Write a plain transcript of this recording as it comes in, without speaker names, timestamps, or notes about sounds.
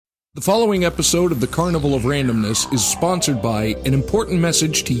The following episode of the Carnival of Randomness is sponsored by an important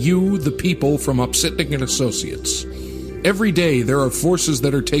message to you, the people, from Upsitnik and Associates. Every day there are forces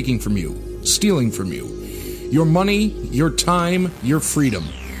that are taking from you, stealing from you. Your money, your time, your freedom.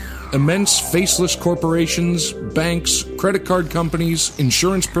 Immense faceless corporations, banks, credit card companies,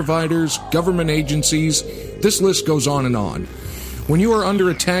 insurance providers, government agencies, this list goes on and on. When you are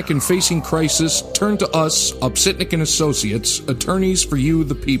under attack and facing crisis, turn to us, Upsitnik and Associates, attorneys for you,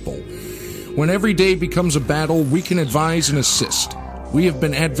 the people. When every day becomes a battle, we can advise and assist. We have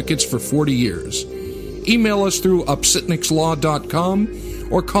been advocates for 40 years. Email us through upsitnikslaw.com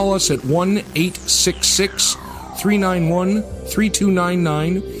or call us at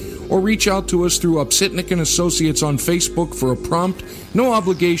 1-866-391-3299 or reach out to us through Upsitnik and Associates on Facebook for a prompt, no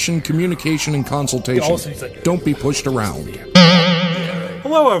obligation communication and consultation. Don't be pushed around.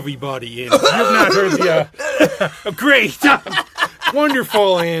 Hello, everybody. And you've not heard the great,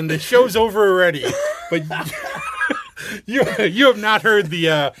 wonderful, and the show's over already. But you have not heard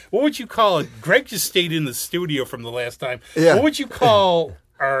the what would you call it? Greg just stayed in the studio from the last time. Yeah. What would you call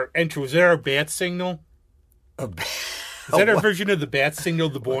our intro? Was that our bat signal? Is that our version of the bat signal,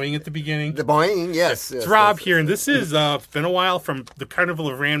 the boing at the beginning? The boing, yes. It's Rob here, and this is it's been a while from the Carnival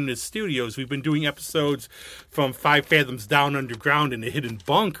of Randomness Studios. We've been doing episodes from 5 Fathoms Down Underground in the hidden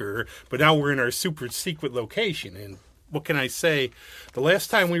bunker, but now we're in our super secret location. And what can I say? The last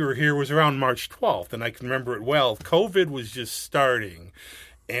time we were here was around March 12th, and I can remember it well. COVID was just starting,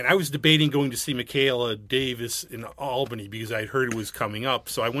 and I was debating going to see Michaela Davis in Albany because I'd heard it was coming up.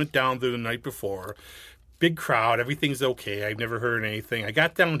 So I went down there the night before. Big crowd, everything's okay. I've never heard anything. I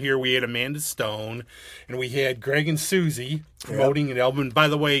got down here, we had Amanda Stone, and we had Greg and Susie promoting an album. By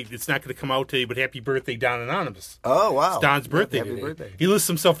the way, it's not going to come out today, but happy birthday, Don Anonymous. Oh, wow. It's Don's birthday happy today. Birthday. He lists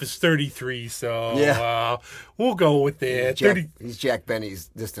himself as 33, so we'll go with that. He's Jack Benny's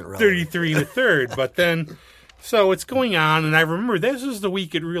distant relative. 33 and a third, but then, so it's going on, and I remember this was the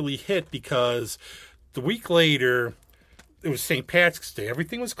week it really hit because the week later, it was St. Patrick's Day.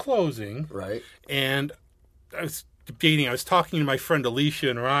 Everything was closing. Right. And I was debating. I was talking to my friend Alicia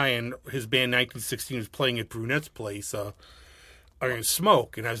and Ryan. His band 1916 was playing at Brunette's place, Iron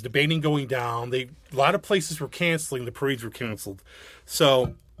Smoke, and I was debating going down. A lot of places were canceling. The parades were canceled,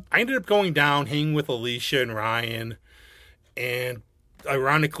 so I ended up going down, hanging with Alicia and Ryan. And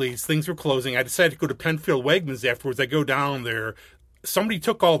ironically, things were closing. I decided to go to Penfield Wegmans afterwards. I go down there. Somebody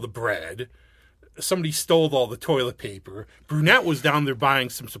took all the bread. Somebody stole all the toilet paper. Brunette was down there buying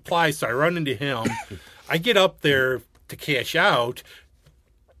some supplies, so I run into him. I get up there to cash out.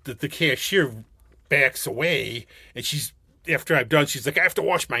 The cashier backs away, and after I'm done, she's like, I have to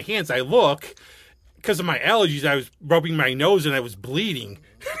wash my hands. I look, because of my allergies, I was rubbing my nose and I was bleeding.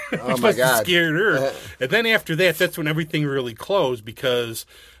 Oh, my God. Scared her. And then after that, that's when everything really closed, because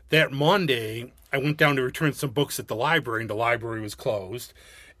that Monday, I went down to return some books at the library, and the library was closed.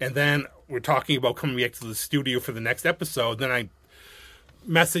 And then we're talking about coming back to the studio for the next episode. Then I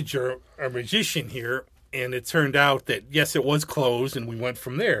messaged our magician here, and it turned out that, yes, it was closed, and we went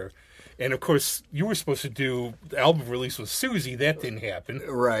from there. And, of course, you were supposed to do the album release with Susie. That didn't happen.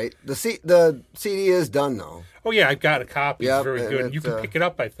 Right. The CD is done, though. Oh, yeah, I've got a copy. Yep, It's very good. You can pick it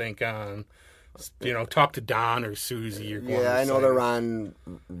up, I think, on, talk to Don or Susie. Or yeah, I know they're on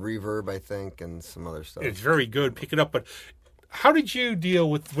Reverb, I think, and some other stuff. It's very good. Pick it up. But how did you deal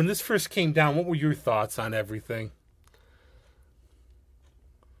with, when this first came down, what were your thoughts on everything?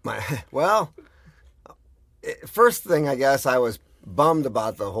 First thing, I guess, I was bummed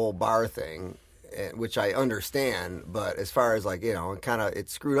about the whole bar thing, which I understand. But as far as it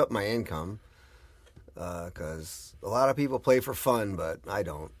screwed up my income because a lot of people play for fun, but I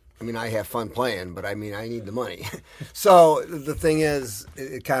don't. I mean, I have fun playing, but I need the money. So the thing is,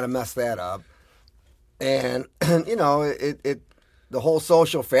 it kind of messed that up, and the whole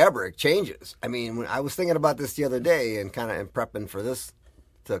social fabric changes. I mean, when I was thinking about this the other day and kind of prepping for this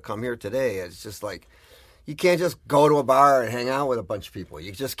to come here today, it's just like, you can't just go to a bar and hang out with a bunch of people.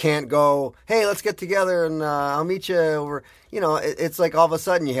 You just can't go, hey, let's get together and I'll meet you over. It's like all of a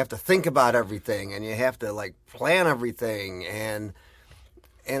sudden you have to think about everything and you have to plan everything, and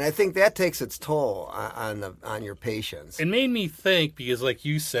I think that takes its toll on your patience. It made me think, because like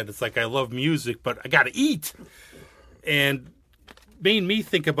you said, it's like I love music, but I got to eat, and made me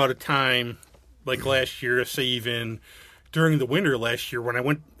think about a time like last year, say even during the winter last year, when I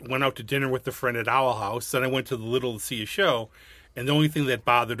went out to dinner with a friend at Owl House. Then I went to the Little to see a show, and the only thing that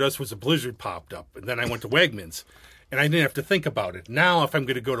bothered us was a blizzard popped up. And then I went to Wegmans, and I didn't have to think about it. Now, if I'm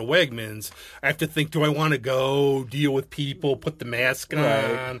going to go to Wegmans, I have to think, do I want to go, deal with people, put the mask on?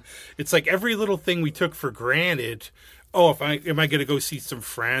 Right. It's like every little thing we took for granted oh, am I going to go see some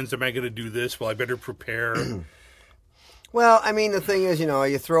friends? Am I going to do this? Well, I better prepare. Well, I mean, the thing is,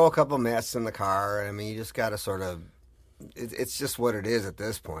 you throw a couple masks in the car. I mean, you just got to sort of, it's just what it is at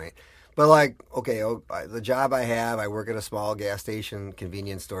this point. But like, okay, the job I have, I work at a small gas station,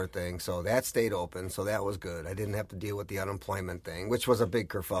 convenience store thing, so that stayed open, so that was good. I didn't have to deal with the unemployment thing, which was a big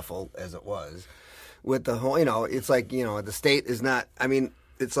kerfuffle as it was. With the whole, it's like, the state is not, I mean,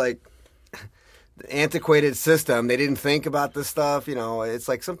 it's like the antiquated system. They didn't think about this stuff, It's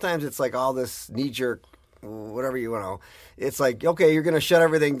like sometimes it's like all this knee-jerk, whatever you want to. It's like, okay, you're going to shut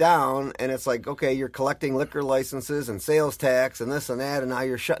everything down, and it's like, okay, you're collecting liquor licenses and sales tax and this and that, and now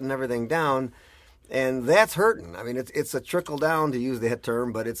you're shutting everything down, and that's hurting. I mean, it's a trickle down, to use that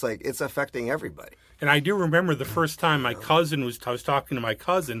term, but it's like it's affecting everybody. And I do remember the first time I was talking to my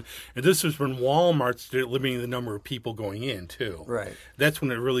cousin, and this was when Walmart started limiting the number of people going in, too. Right. That's when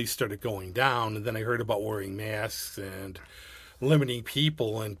it really started going down, and then I heard about wearing masks and limiting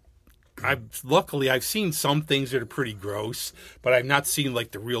people, and I've seen some things that are pretty gross, but I've not seen like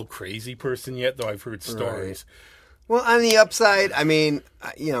the real crazy person yet, though I've heard stories. Right. Well, on the upside, I mean,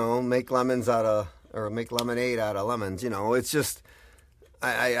 make lemonade out of lemons. It's just,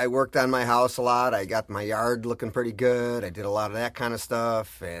 I worked on my house a lot. I got my yard looking pretty good. I did a lot of that kind of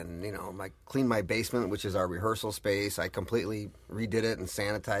stuff, and I cleaned my basement, which is our rehearsal space. I completely redid it and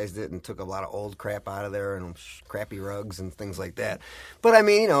sanitized it, and took a lot of old crap out of there and crappy rugs and things like that. But I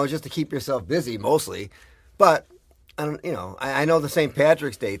mean, just to keep yourself busy mostly. But I know the St.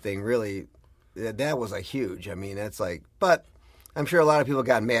 Patrick's Day thing really, that was a huge. I mean, it's like, but I'm sure a lot of people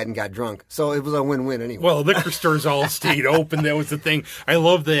got mad and got drunk, so it was a win-win anyway. Well, liquor stores all stayed open. That was the thing. I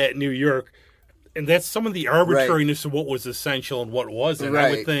love that in New York. And that's some of the arbitrariness of what was essential and what wasn't. Right. I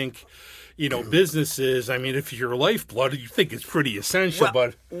would think, businesses, I mean, if you're lifeblood, you think it's pretty essential.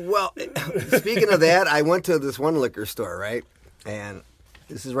 Well, speaking of that, I went to this one liquor store, right? And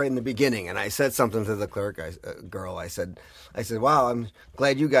this is right in the beginning, and I said something to the clerk girl. I said, wow, I'm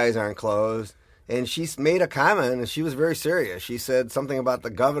glad you guys aren't closed. And she made a comment, and she was very serious. She said something about the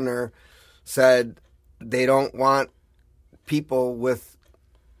governor said they don't want people with,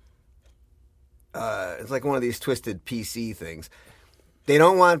 it's like one of these twisted PC things. They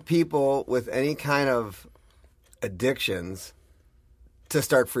don't want people with any kind of addictions to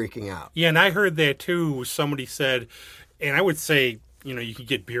start freaking out. Yeah, and I heard that too. Somebody said, and I would say, you could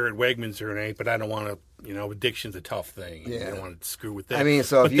get beer at Wegmans or anything, but I don't want to. Addiction's a tough thing. Yeah. You don't want to screw with that. I mean,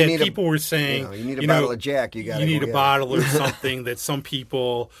 so but if you need people were saying, you need a bottle of Jack, you need a bottle or something that some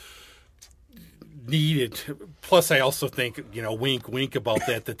people needed. Plus, I also think, wink, wink about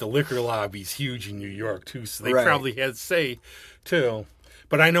that the liquor lobby's huge in New York too, so they probably had say too.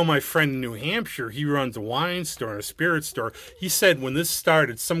 But I know my friend in New Hampshire, he runs a wine store and a spirit store. He said when this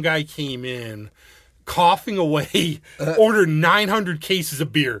started, some guy came in coughing away, ordered 900 cases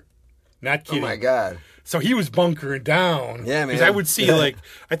of beer. Not kidding. Oh my God. So he was bunkering down. Yeah, man. Because I would see,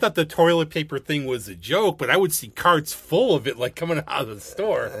 I thought the toilet paper thing was a joke, but I would see carts full of it, coming out of the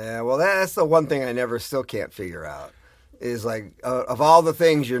store. Yeah, well, that's the one thing I still can't figure out. Is of all the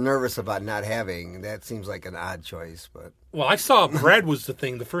things you're nervous about not having, that seems like an odd choice. But well, I saw bread was the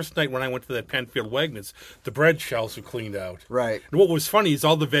thing. The first night when I went to that Penfield Wegmans, the bread shelves were cleaned out. Right. And what was funny is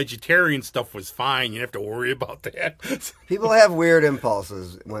all the vegetarian stuff was fine. You didn't have to worry about that. People have weird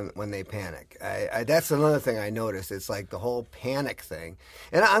impulses when they panic. That's another thing I noticed. It's like the whole panic thing.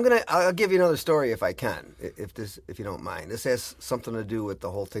 And I'll give you another story if I can, if you don't mind. This has something to do with the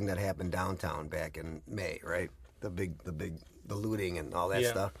whole thing that happened downtown back in May, right? The looting and all that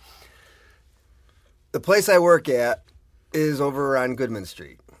stuff. The place I work at is over on Goodman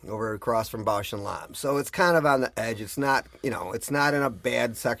Street, over across from Bausch and Lomb. So it's kind of on the edge. It's not, it's not in a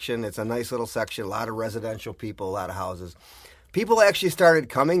bad section. It's a nice little section, a lot of residential people, a lot of houses. People actually started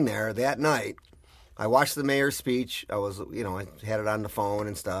coming there that night. I watched the mayor's speech. I was, I had it on the phone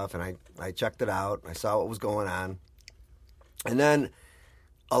and stuff, and I checked it out. I saw what was going on. And then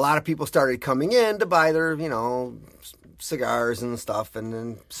a lot of people started coming in to buy their, cigars and stuff and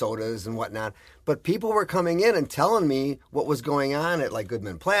then sodas and whatnot. But people were coming in and telling me what was going on at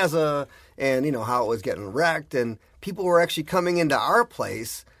Goodman Plaza and, how it was getting wrecked. And people were actually coming into our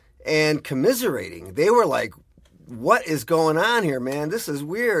place and commiserating. They were like, what is going on here, man? This is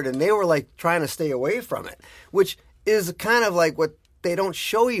weird. And they were trying to stay away from it, which is kind of like what they don't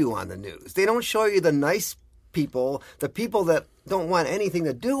show you on the news. They don't show you the nice people, the people that don't want anything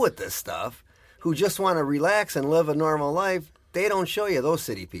to do with this stuff, who just want to relax and live a normal life. They don't show you those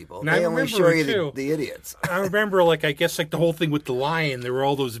city people. And they only show you the idiots. I remember, I guess, the whole thing with the lion. There were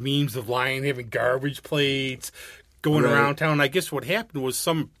all those memes of lion having garbage plates going around town. I guess what happened was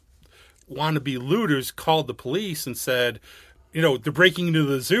some wannabe looters called the police and said, they're breaking into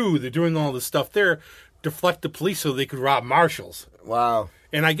the zoo, they're doing all this stuff there, deflect the police so they could rob marshals. Wow.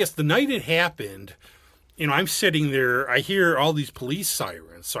 And I guess the night it happened, I'm sitting there, I hear all these police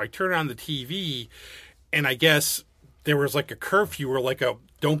sirens, so I turn on the TV, and I guess there was like a curfew or like a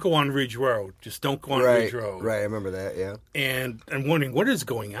don't go on Ridge Road, just don't go on Ridge Road. Right, I remember that, yeah. And I'm wondering, what is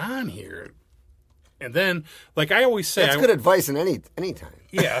going on here? And then, like I always say... That's good advice in any time.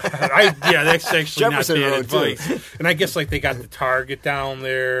 Yeah, that's actually Jefferson not bad Road, advice. too. And I guess, like, they got the Target down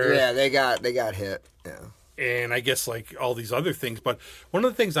there. Yeah, they got hit, yeah. And I guess, like, all these other things. But one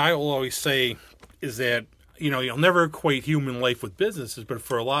of the things I will always say is that, you'll never equate human life with businesses, but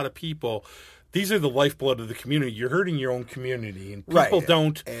for a lot of people... These are the lifeblood of the community. You're hurting your own community. And people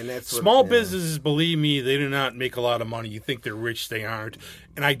don't. And that's small businesses, believe me, they do not make a lot of money. You think they're rich, they aren't.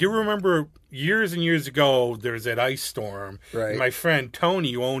 And I do remember years and years ago, there was that ice storm. Right. And my friend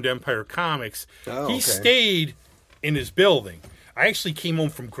Tony, who owned Empire Comics, he stayed in his building. I actually came home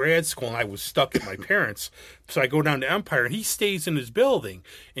from grad school and I was stuck at my parents'. So I go down to Empire and he stays in his building.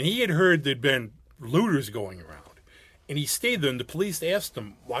 And he had heard there'd been looters going around. And he stayed there, and the police asked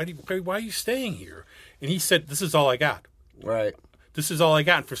him, why are you staying here? And he said, this is all I got. Right. This is all I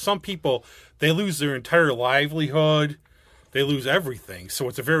got. And for some people, they lose their entire livelihood. They lose everything. So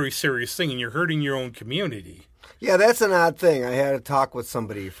it's a very serious thing, and you're hurting your own community. Yeah, that's an odd thing. I had a talk with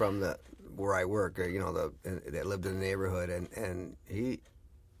somebody from where I work, that lived in the neighborhood, and he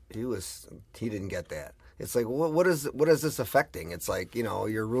didn't get that. It's like, what is this affecting? It's like,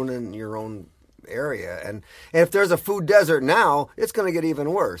 you're ruining your own area, and if there's a food desert now, it's going to get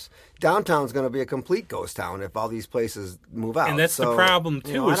even worse. Downtown's going to be a complete ghost town if all these places move out. And that's the problem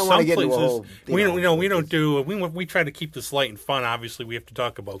too. I don't want to get into a whole. We try to keep this light and fun. Obviously, we have to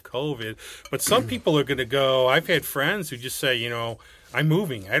talk about COVID, but some people are going to go. I've had friends who just say, I'm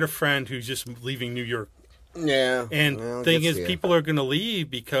moving. I had a friend who's just leaving New York. Yeah, and thing is, people are going to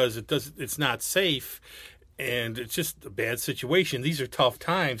leave because it's not safe. And it's just a bad situation. These are tough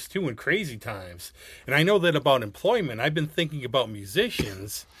times, too, and crazy times. And I know that about employment. I've been thinking about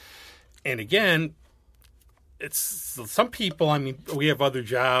musicians. And again, it's some people, we have other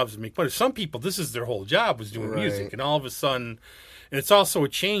jobs and make money. Some people, this is their whole job, was doing music. And all of a sudden, and it's also a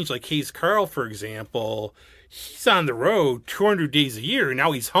change. Like Hayes Carl, for example, he's on the road 200 days a year, and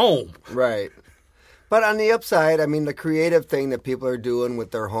now he's home. Right. But on the upside, the creative thing that people are doing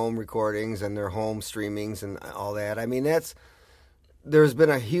with their home recordings and their home streamings and all that, there's been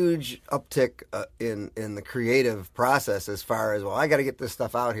a huge uptick in the creative process as far as, I got to get this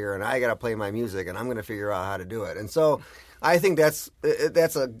stuff out here and I got to play my music and I'm going to figure out how to do it. And so I think that's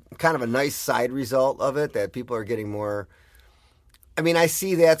a kind of a nice side result of it, that people are getting more. I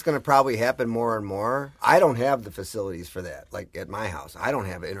see that's going to probably happen more and more. I don't have the facilities for that, like at my house. I don't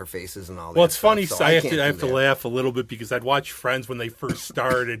have interfaces and all that. Well, it's funny. So I have to laugh a little bit because I'd watch Friends when they first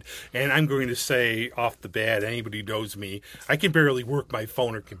started, and I'm going to say off the bat, anybody who knows me, I can barely work my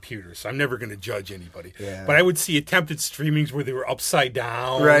phone or computer, so I'm never going to judge anybody. Yeah. But I would see attempted streamings where they were upside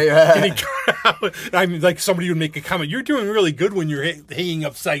down. Right. Like somebody would make a comment, you're doing really good when you're hanging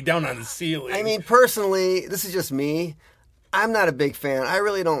upside down on the ceiling. Personally, this is just me. I'm not a big fan. I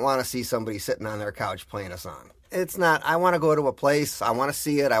really don't want to see somebody sitting on their couch playing a song. It's not. I want to go to a place. I want to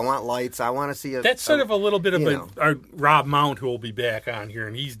see it. I want lights. I want to see it. That's sort of a little bit of our Rob Mount, who will be back on here,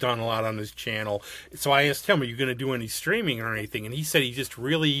 and he's done a lot on his channel. So I asked him, are you going to do any streaming or anything? And he said he just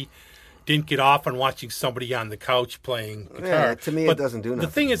really didn't get off on watching somebody on the couch playing guitar. Yeah, to me, it doesn't do nothing.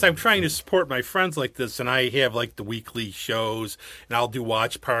 The thing is, I'm trying to support my friends like this, and I have like the weekly shows, and I'll do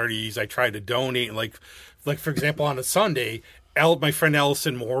watch parties. I try to donate, and like for example, on a Sunday, my friend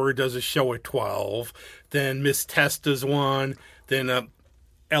Allison Moore does a show at 12. Then Miss Tess does one. Then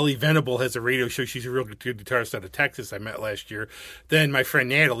Ellie Venable has a radio show. She's a real good guitarist out of Texas I met last year. Then my friend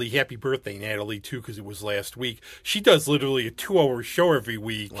Natalie, happy birthday, Natalie, too, because it was last week. She does literally a 2-hour show every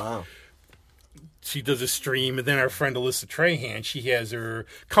week. Wow. She does a stream. And then our friend Alyssa Trahan, she has her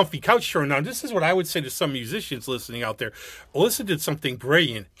Comfy Couch show. Now, this is what I would say to some musicians listening out there. Alyssa did something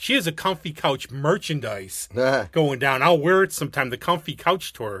brilliant. She has a Comfy Couch merchandise going down. I'll wear it sometime, the Comfy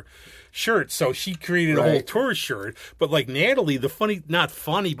Couch Tour shirt. So she created a whole tour shirt. But like Natalie, not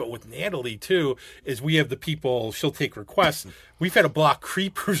funny, but with Natalie too, is we have the people, she'll take requests. We've had to block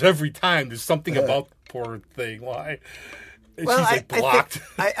creepers every time. There's something about the poor thing. Why? Well, she's like blocked.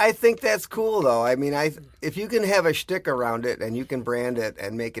 I think that's cool, though. If you can have a shtick around it and you can brand it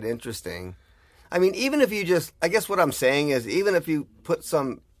and make it interesting. Even if you just, I guess what I'm saying is, even if you put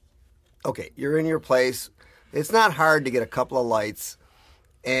you're in your place, it's not hard to get a couple of lights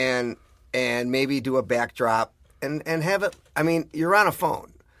and maybe do a backdrop and have it. You're on a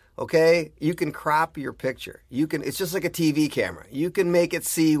phone. Okay, you can crop your picture. It's just like a TV camera. You can make it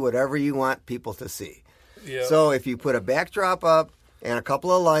see whatever you want people to see. Yeah. So if you put a backdrop up and a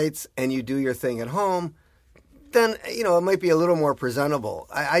couple of lights and you do your thing at home, then, it might be a little more presentable.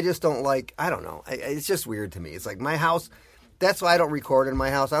 I just don't like, I don't know. It's just weird to me. It's like my house, that's why I don't record in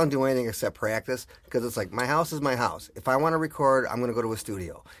my house. I don't do anything except practice, because it's like my house is my house. If I want to record, I'm going to go to a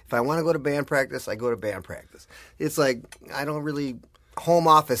studio. If I want to go to band practice, I go to band practice. It's like, I don't really... home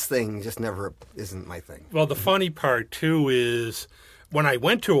office thing just never isn't my thing. Well, the funny part, too, is when I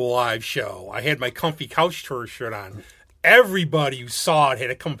went to a live show, I had my Comfy Couch Tour shirt on. Everybody who saw it had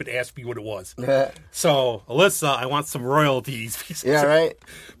to come up and ask me what it was. So, Alyssa, I want some royalties. Yeah, right?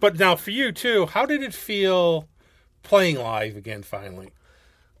 But now for you, too, how did it feel playing live again finally?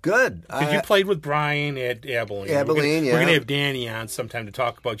 Good. Because you played with Brian at Abilene. Abilene, We're going to have Danny on sometime to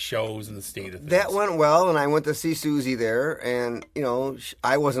talk about shows and the state of things. That went well, and I went to see Susie there, and,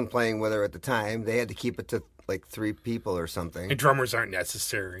 I wasn't playing with her at the time. They had to keep it to, like, 3 people or something. And drummers aren't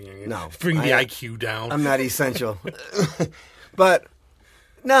necessary. No. Bring the IQ down. I'm not essential. But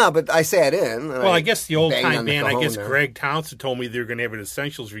I sat in. Well, I guess the old-time band, I guess there. Greg Townsend told me they were going to have an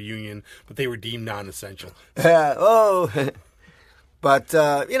Essentials reunion, but they were deemed non-essential. But,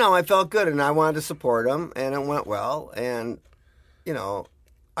 I felt good, and I wanted to support him, and it went well. And,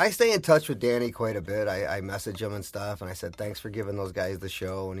 I stay in touch with Danny quite a bit. I message him and stuff, and I said, thanks for giving those guys the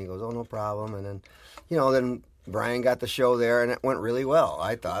show. And he goes, oh, no problem. And then, then Brian got the show there, and it went really well,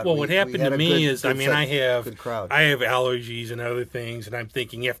 I thought. Well, what happened to me is, I have good crowd. I have allergies and other things, and I'm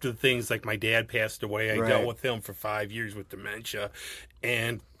thinking after the things like my dad passed away, I dealt with him for 5 years with dementia,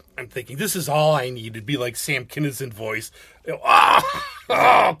 and I'm thinking, this is all I need to be like Sam Kinison voice. COVID.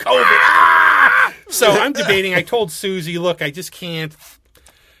 So I'm debating. I told Susie, look, I just can't.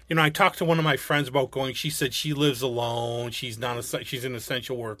 I talked to one of my friends about going. She said she lives alone. She's an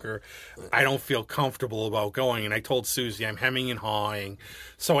essential worker. I don't feel comfortable about going. And I told Susie I'm hemming and hawing.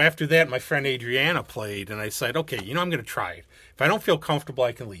 So after that, my friend Adriana played, and I said, okay, I'm going to try it. If I don't feel comfortable,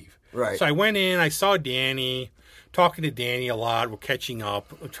 I can leave. Right. So I went in. I saw Danny. Talking to Danny a lot. We're catching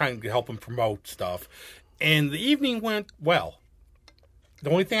up. We're trying to help him promote stuff. And the evening went well.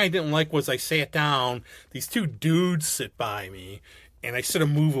 The only thing I didn't like was I sat down. These 2 dudes sit by me, and I sort of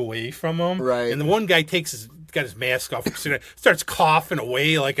move away from them. Right. And the one guy got his mask off, starts coughing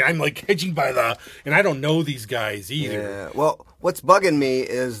away like I'm like hedging and I don't know these guys either. Yeah. Well, what's bugging me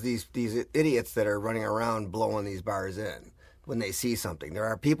is these idiots that are running around blowing these bars in when they see something. There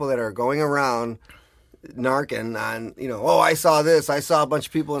are people that are going around narking on, I saw this. I saw a bunch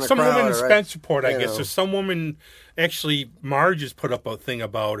of people in a crowd. Some woman in Spencerport, I guess. know. There's some woman, actually, Marge has put up a thing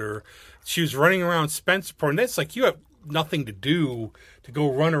about her. She was running around Spencerport, and that's like, you have nothing to do to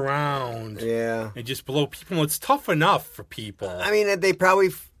go run around and just blow people. It's tough enough for people. I mean,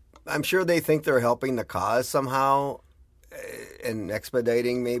 I'm sure they think they're helping the cause somehow and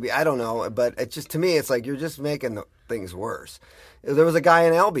expediting maybe. I don't know. But it just, to me, it's like you're just making things worse. There was a guy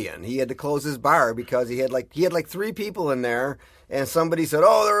in Albion. He had to close his bar because he had like 3 people in there, and somebody said,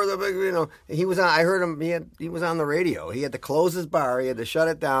 "Oh, there was a big," He was on. I heard him. He was on the radio. He had to close his bar. He had to shut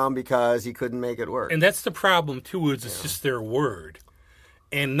it down because he couldn't make it work. And that's the problem too. Is it's just their word.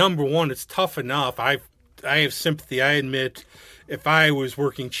 And number one, it's tough enough. I have sympathy. I admit, if I was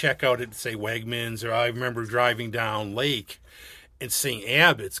working checkout at say Wegmans, or I remember driving down Lake and seeing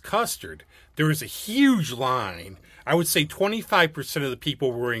Abbott's custard, there was a huge line. I would say 25% of the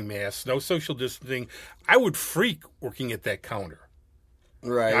people were wearing masks, no social distancing. I would freak working at that counter.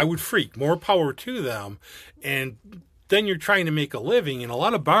 Right. I would freak. More power to them. And then you're trying to make a living in a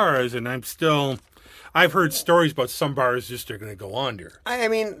lot of bars, and I've heard stories about some bars just are going to go under. I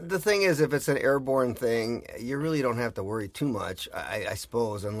mean, the thing is, if it's an airborne thing, you really don't have to worry too much, I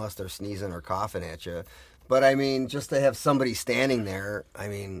suppose, unless they're sneezing or coughing at you. But, I mean, just to have somebody standing there, I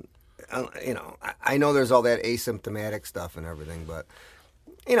mean, I know there's all that asymptomatic stuff and everything, but,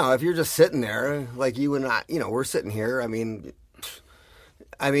 if you're just sitting there, like you and I, we're sitting here, I mean,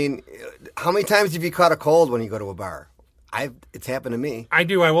 how many times have you caught a cold when you go to a bar? It's happened to me. I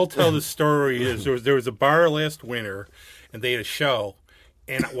do. I will tell the story. There was a bar last winter, and they had a show,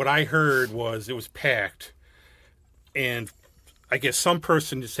 and what I heard was it was packed, and I guess some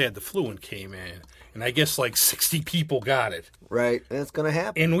person just had the flu and came in, and I guess like 60 people got it. Right, and it's going to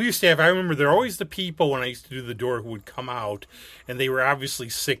happen. And we used to have, I remember there were always the people when I used to do the door who would come out, and they were obviously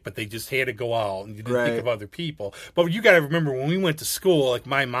sick, but they just had to go out, and you didn't think of other people. But you got to remember, when we went to school, like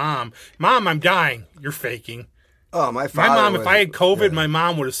my Mom, I'm dying. You're faking. Oh, my father. My mom, if I had COVID, my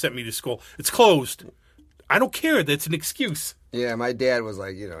mom would have sent me to school. It's closed. I don't care. That's an excuse. Yeah, my dad was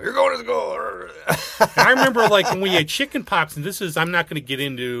like, you're going to school. And I remember, like, when we had chicken pox, and I'm not going to get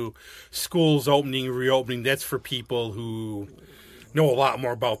into schools opening, reopening. That's for people who know a lot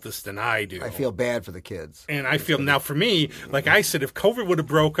more about this than I do. I feel bad for the kids. And I feel, now for me, like I said, if COVID would have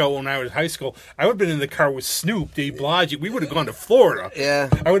broke out when I was in high school, I would have been in the car with Snoop, Dave Blige. We would have gone to Florida. Yeah.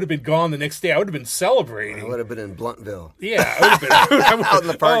 I would have been gone the next day. I would have been celebrating. I would have been in Bluntville. Yeah, I would have been out in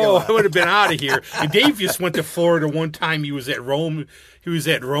the parking lot. I would have been out of here. And Dave just went to Florida one time. He was at Rome. He was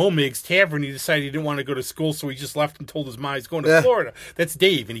at Romig's Tavern. He decided he didn't want to go to school, so he just left and told his mom he's going to Florida. That's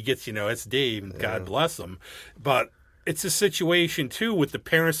Dave, and he gets, that's Dave, and God bless him. But it's a situation, too, with the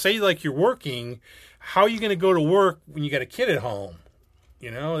parents. Say, like, you're working. How are you going to go to work when you got a kid at home?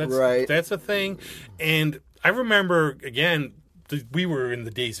 That's a thing. And I remember, again, we were in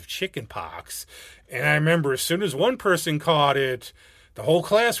the days of chicken pox. And I remember as soon as one person caught it, the whole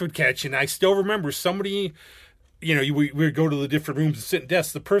class would catch it. And I still remember somebody, we would go to the different rooms and sit at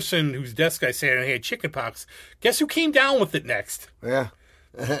desks. The person whose desk I sat at had chicken pox. Guess who came down with it next? Yeah.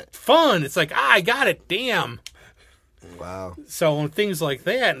 Fun. It's like, I got it. Damn. Wow. So things like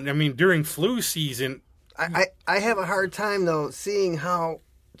that, I mean, during flu season, I have a hard time though seeing how,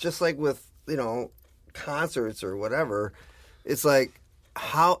 just like with concerts or whatever, it's like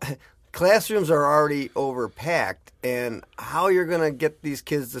how classrooms are already overpacked, and how you're gonna get these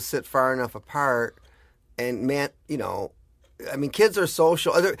kids to sit far enough apart, and I mean, kids are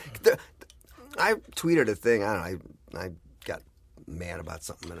social. I tweeted a thing. I don't know. I got mad about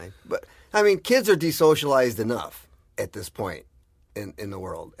something, but I mean, kids are desocialized enough at this point in the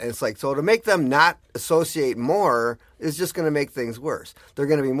world. And it's like, so to make them not associate more is just going to make things worse. They're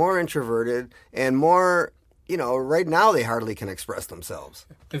going to be more introverted and more, right now they hardly can express themselves.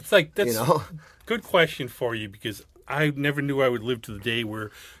 It's like, that's a good question for you, because I never knew I would live to the day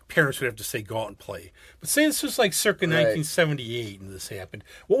where parents would have to say, go out and play. But say this was like circa 1978 and this happened.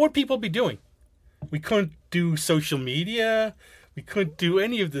 What would people be doing? We couldn't do social media. We couldn't do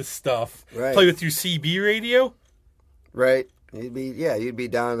any of this stuff. Right. Play with your CB radio. Right. You'd be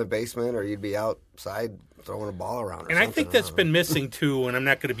down in the basement, or you'd be outside throwing a ball around. And I think that's been missing too. And I'm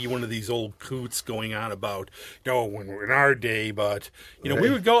not going to be one of these old coots going on about, when we're in our day, but we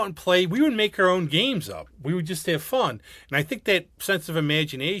would go out and play. We would make our own games up. We would just have fun. And I think that sense of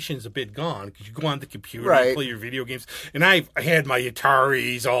imagination is a bit gone, because you go on the computer and play your video games. And I had my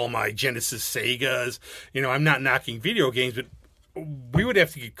Ataris, all my Genesis Segas. I'm not knocking video games, but we would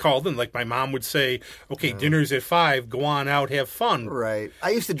have to get called in. Like my mom would say, okay, dinner's at 5, go on out, have fun. Right.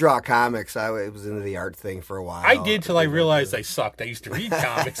 I used to draw comics. I was into the art thing for a while. I did till I realized I sucked. I used to read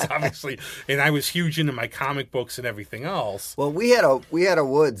comics, obviously, and I was huge into my comic books and everything else. Well, we had a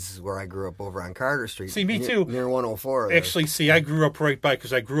woods where I grew up over on Carter Street. See, me too. Near 104. Actually, I grew up right by,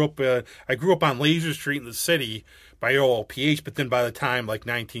 because I grew up on Laser Street in the city by OLPH, but then by the time, like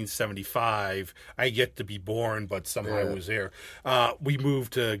 1975, I get to be born, but somehow I was there. We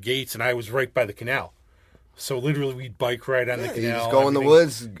moved to Gates, and I was right by the canal. So literally, we'd bike right on the canal. You just go in the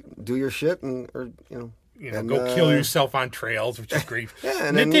woods, do your shit, and go kill yourself on trails, which is great.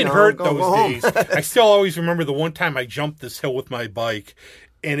 And it didn't hurt those days. I still always remember the one time I jumped this hill with my bike,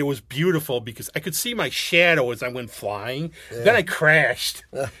 and it was beautiful because I could see my shadow as I went flying. Yeah. Then I crashed.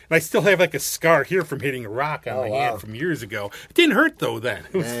 And I still have like a scar here from hitting a rock on my hand from years ago. It didn't hurt though then.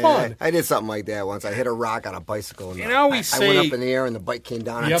 It was fun. I did something like that once. I hit a rock on a bicycle. And I went up in the air and the bike came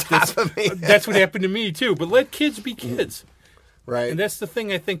down on top of me. That's what happened to me too. But let kids be kids. Right. And that's the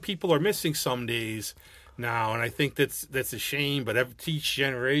thing I think people are missing some days now, and I think that's a shame, but each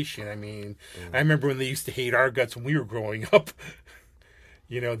generation, I mean, I remember when they used to hate our guts when we were growing up.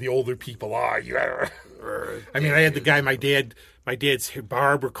 The older people are. I mean, I had the guy, my dad's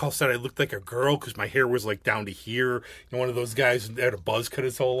barber said I looked like a girl because my hair was like down to here. One of those guys that had a buzz cut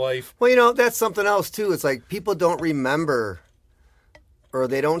his whole life. Well, that's something else too. It's like people don't remember, or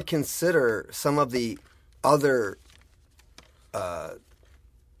they don't consider some of the other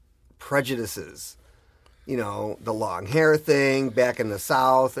prejudices. The long hair thing back in the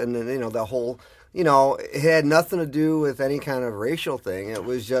South, and then the whole. It had nothing to do with any kind of racial thing. It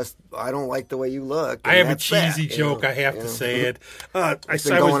was just, I don't like the way you look. I have a cheesy joke. I have to say it. It's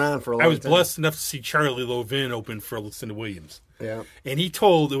been going on for a long time. I was blessed enough to see Charlie Lovin open for Lucinda Williams. Yeah. And it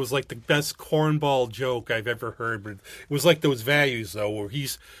was like the best cornball joke I've ever heard. But it was like those values, though,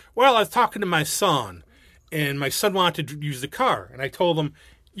 where I was talking to my son, and my son wanted to use the car. And I told him,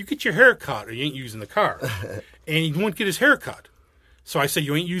 you get your hair cut or you ain't using the car. And he wouldn't get his hair cut. So I said,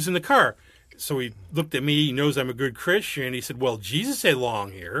 you ain't using the car. So he looked at me. He knows I'm a good Christian. He said, well, Jesus had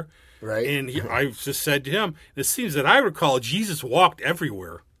long hair. Right. And I just said to him, it seems that I recall Jesus walked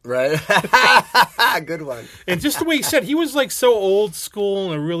everywhere. Right. Good one. And just the way he said, he was like so old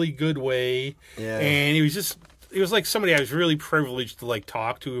school in a really good way. Yeah. And he was like somebody I was really privileged to like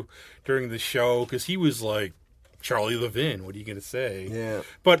talk to during the show because he was like Charlie Levin. What are you going to say? Yeah.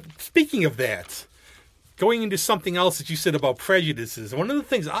 But speaking of that, going into something else that you said about prejudices, one of the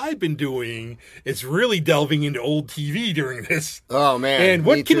things I've been doing is really delving into old TV during this. Oh, man. And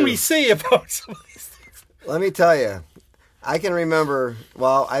what me can too. we say about some of these things? Let me tell you. I can remember,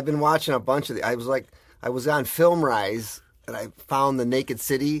 well, I've been watching a bunch of I was on Film Rise, and I found The Naked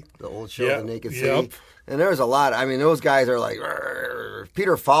City, the old show, The Naked City. Yep. And there was a lot. I mean, those guys are like, "Rrr."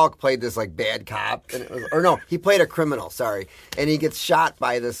 Peter Falk played this like bad cop. He played a criminal, sorry. And he gets shot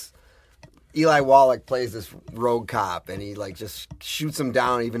by this, Eli Wallach plays this rogue cop, and he like just shoots him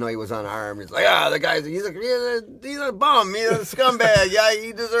down even though he was unarmed. He's like, the guy's he's a bum, he's a scumbag. Yeah,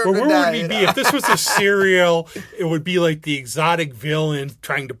 he deserves to Where die. would we be if this was a serial? It would be like the exotic villain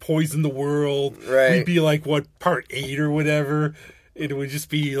trying to poison the world. Right. We'd be like part 8 or whatever. It would just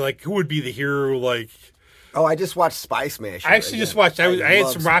be like, who would be the hero? Like, Oh, I just watched Spy Smasher. I actually just watched. I had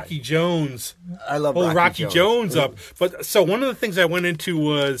love some Spy. Rocky Jones. I love Rocky Jones up. But so one of the things I went into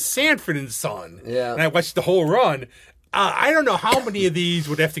was Sanford and Son. Yeah. And I watched the whole run. I don't know how many of these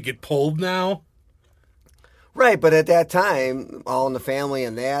would have to get pulled now. Right, but at that time, All in the Family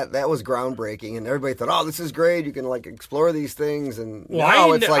and that was groundbreaking, and everybody thought, "Oh, this is great! You can like explore these things." And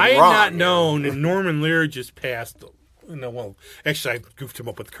now it's like I had wrong, not you know? known, and Norman Lear just passed. No, well, actually, I goofed him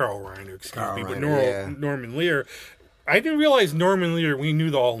up with Carl Reiner. Excuse me, but Norman Lear. I didn't realize Norman Lear. We knew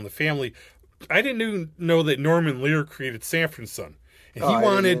the All in the Family. I didn't know that Norman Lear created Sanford and Son, and he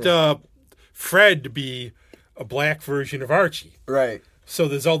wanted Fred to be a black version of Archie. Right. So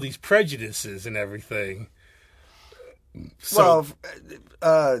there's all these prejudices and everything. So,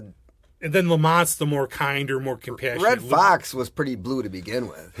 and then Lamont's the more kinder, more compassionate. Red Fox was pretty blue to begin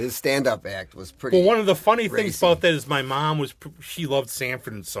with. His stand-up act was pretty. Well, one of the funny things racy. about that is my mom she loved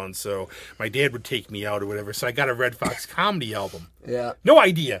Sanford and Son, so my dad would take me out or whatever. So I got a Red Fox comedy album. Yeah. No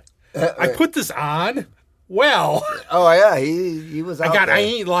idea. I put this on. Well, oh yeah, he was. Out there. I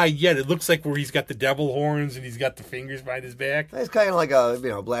ain't lied yet. It looks like where he's got the devil horns and he's got the fingers behind his back. He's kind of like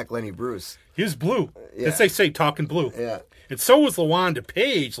a black Lenny Bruce. He was blue. Yeah. As they say, talking blue. Yeah. And so was LaWanda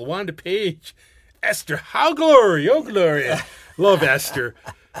Page. LaWanda Page. Esther, how glory, oh Gloria. Love Esther.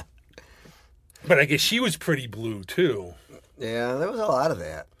 But I guess she was pretty blue, too. Yeah, there was a lot of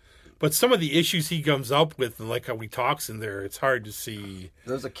that. But some of the issues he comes up with, and like how he talks in there, it's hard to see.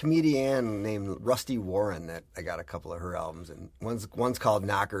 There's a comedian named Rusty Warren that I got a couple of her albums, and one's called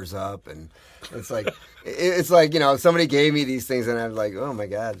Knockers Up, and it's like somebody gave me these things, and I'm like, oh my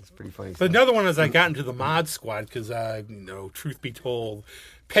god, it's pretty funny. But another one is I got into the Mod Squad because truth be told,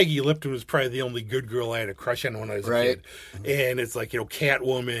 Peggy Lipton was probably the only good girl I had a crush on when I was a kid. And it's like,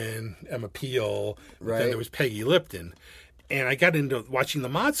 Catwoman, Emma Peel, right. Then there was Peggy Lipton. And I got into watching the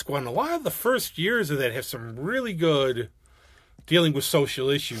Mod Squad, and a lot of the first years of that have some really good dealing with social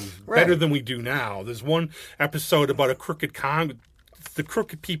issues, better than we do now. There's one episode about the crooked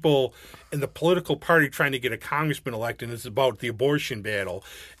people in the political party trying to get a congressman elected, and it's about the abortion battle.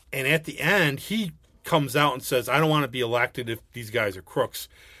 And at the end, he comes out and says, I don't want to be elected if these guys are crooks.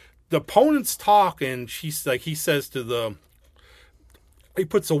 The opponents talk, and she's like, he puts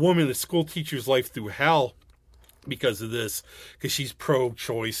a woman, a school teacher's life through hell because of this, because she's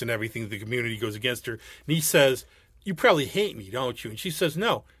pro-choice and everything. The community goes against her. And he says, you probably hate me, don't you? And she says,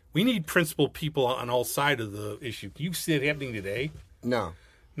 no, we need principled people on all sides of the issue. Do you see it happening today? No.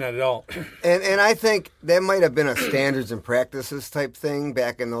 Not at all. And I think that might have been a standards and practices type thing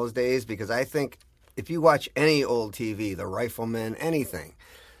back in those days, because I think if you watch any old TV, The Rifleman, anything,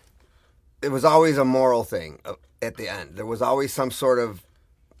 it was always a moral thing at the end. There was always some sort of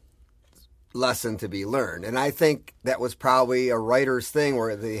lesson to be learned. And I think that was probably a writer's thing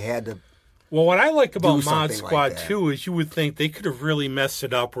where they had to. Well, what I like about Mod like Squad, that. too, is you would think they could have really messed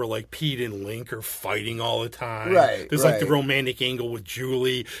it up where, like, Pete and Link are fighting all the time. Right, There's, like, the romantic angle with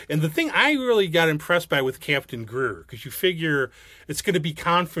Julie. And the thing I really got impressed by with Captain Greer, because you figure it's going to be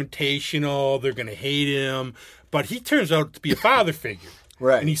confrontational, they're going to hate him, but he turns out to be a father figure.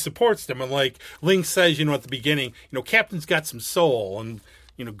 Right. And he supports them. And, like, Link says, at the beginning, Captain's got some soul. And,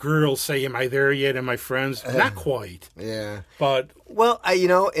 Greer will say, am I there yet? Am I friends? Not quite. Yeah. But... Well,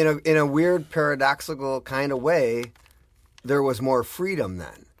 in a weird paradoxical kind of way, there was more freedom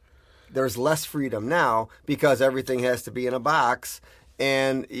then. There's less freedom now because everything has to be in a box,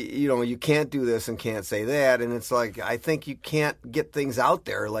 and you can't do this and can't say that, and it's like I think you can't get things out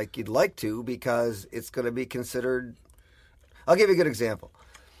there like you'd like to because it's going to be considered. I'll give you a good example.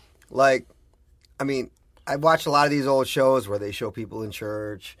 I watch a lot of these old shows where they show people in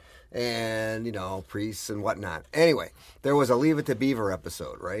church and, priests and whatnot. Anyway, there was a Leave It to Beaver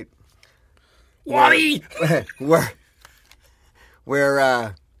episode, right? Wally!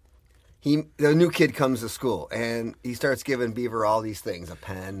 Where the new kid comes to school and he starts giving Beaver all these things, a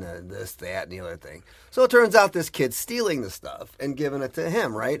pen, this, that, and the other thing. So it turns out this kid's stealing the stuff and giving it to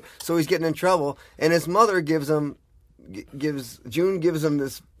him, right? So he's getting in trouble, and his mother gives him this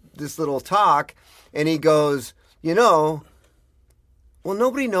little talk, and he goes, well,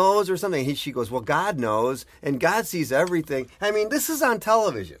 nobody knows or something. She goes, well, God knows, and God sees everything. I mean, this is on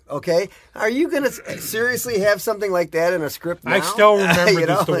television, okay? Are you going to seriously have something like that in a script now? I still remember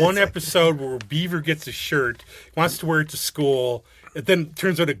there's the one episode where Beaver gets a shirt, wants to wear it to school, and then it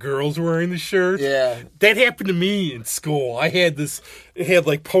turns out a girl's wearing the shirt. Yeah. That happened to me in school. I had this, it had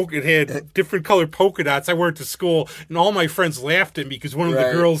different colored polka dots. I wore it to school, and all my friends laughed at me because one of the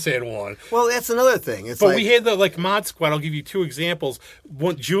girls had one. Well, that's another thing. But we had the, Mod Squad. I'll give you two examples.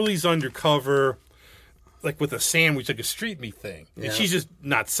 One, Julie's undercover, with a sandwich, like a street meat thing. Yeah. And she's just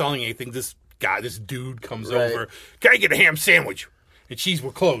not selling anything. This dude comes over. Can I get a ham sandwich? And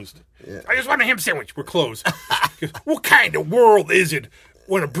we're closed. Yeah. I just want a ham sandwich. We're closed. Goes, what kind of world is it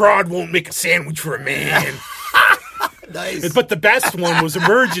when a broad won't make a sandwich for a man? Nice. But the best one was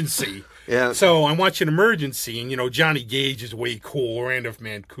Emergency. Yeah. So I'm watching Emergency, and Johnny Gage is way cool. Randolph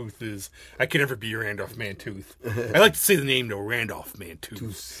Mantooth is. I could never be Randolph Mantooth. I like to say the name though, Randolph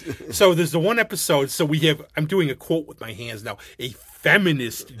Mantooth. So there's the one episode. So I'm doing a quote with my hands now. A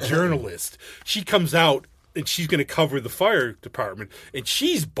feminist journalist. She comes out. And she's going to cover the fire department. And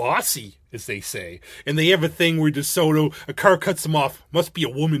she's bossy, as they say. And they have a thing where DeSoto, a car cuts them off. Must be a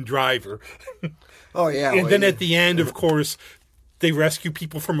woman driver. Oh, yeah. And then at the end, of course, they rescue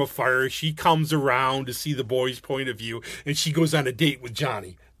people from a fire. She comes around to see the boy's point of view. And she goes on a date with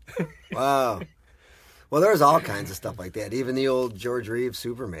Johnny. Wow. Well, there's all kinds of stuff like that. Even the old George Reeves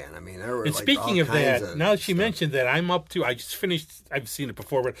Superman. I mean, there were and speaking all of that, kinds of now that she stuff. mentioned that, I just finished, I've seen it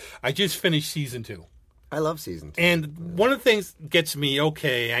before, but I just finished season 2. I love season 2. And one of the things that gets me,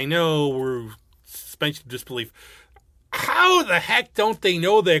 okay, I know we're suspension of disbelief. How the heck don't they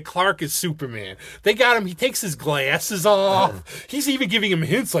know that Clark is Superman? They got him, he takes his glasses off. He's even giving him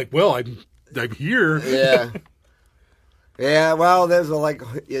hints like, well, I'm here. Yeah. Yeah, well, there's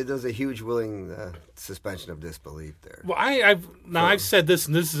a huge willing suspension of disbelief there. Well, I've said this,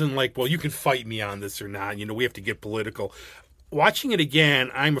 and this isn't like, well, you can fight me on this or not. We have to get political. Watching it again,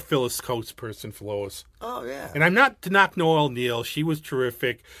 I'm a Phyllis Coates person for Lois. Oh, yeah. And I'm not to knock Noelle Neal. She was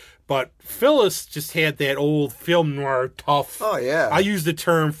terrific. But Phyllis just had that old film noir tough. Oh, yeah. I use the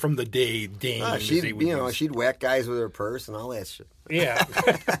term from the day, Dane. She'd whack guys with her purse and all that shit. Yeah.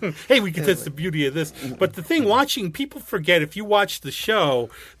 Hey, that's the beauty of this. But the thing, people forget, if you watch the show,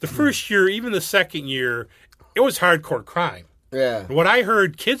 the first year, even the second year, it was hardcore crime. Yeah. What I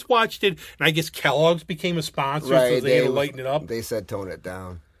heard, kids watched it, and I guess Kellogg's became a sponsor, so they had to lighten it up. They said tone it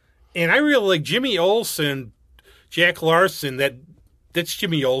down. And I really like Jimmy Olsen, Jack Larson. That's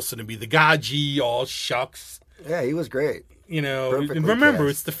Jimmy Olsen to me, the Gaji, all shucks. Yeah, he was great. And remember,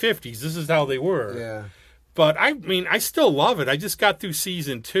 it's the 50s. This is how they were. Yeah. But, I still love it. I just got through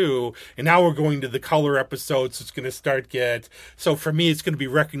season 2, and now we're going to the color episodes. It's going to start so for me, it's going to be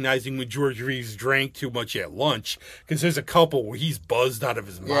recognizing when George Reeves drank too much at lunch, because there's a couple where he's buzzed out of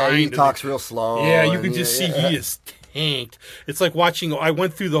his mind. Yeah, he talks real slow. Yeah, you can just see he is tanked. It's like I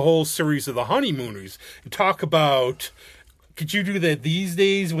went through the whole series of The Honeymooners and talk about... Could you do that these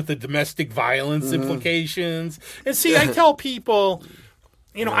days with the domestic violence implications? And see, I tell people...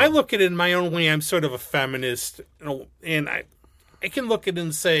 I look at it in my own way. I'm sort of a feminist, and I can look at it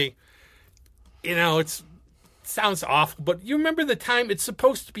and say, it sounds awful, but you remember the time it's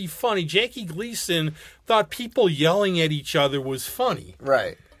supposed to be funny. Jackie Gleason thought people yelling at each other was funny.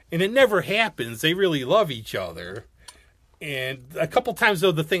 Right. And it never happens. They really love each other. And a couple times,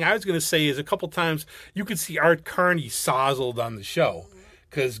 though, the thing I was going to say is a couple times you could see Art Carney sozzled on the show.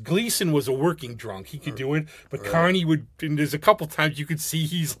 Because Gleason was a working drunk. He could do it. But Carney would... And there's a couple times you could see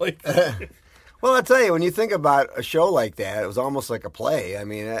he's like... Well, I'll tell you, when you think about a show like that, it was almost like a play. I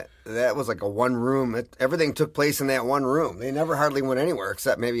mean, that was like a one room. Everything took place in that one room. They never hardly went anywhere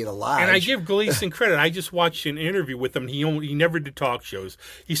except maybe the lodge. And I give Gleason credit. I just watched an interview with him. He never did talk shows.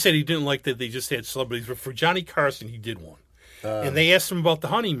 He said he didn't like that they just had celebrities. But for Johnny Carson, he did one. And they asked him about the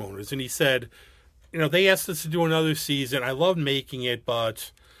Honeymooners. And he said... they asked us to do another season. I loved making it,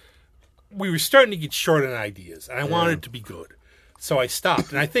 but we were starting to get short on ideas, and I wanted it to be good. So I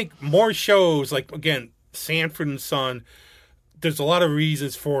stopped. And I think more shows, like, again, Sanford and Son, there's a lot of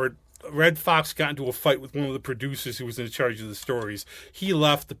reasons for it. Red Fox got into a fight with one of the producers who was in charge of the stories. He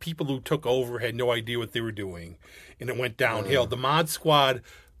left. The people who took over had no idea what they were doing, and it went downhill. The Mod Squad,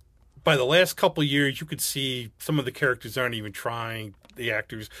 by the last couple of years, you could see some of the characters aren't even trying, the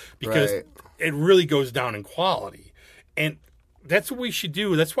actors, because it really goes down in quality. And that's what we should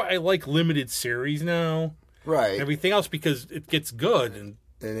do. That's why I like limited series now. Right. And everything else, because it gets good. And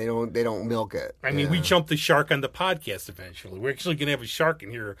they don't milk it. I mean, we jumped the shark on the podcast eventually. We're actually going to have a shark in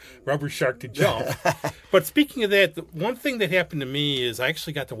here, rubber shark to jump. But speaking of that, the one thing that happened to me is I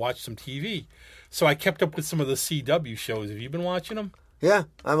actually got to watch some TV. So I kept up with some of the CW shows. Have you been watching them? Yeah,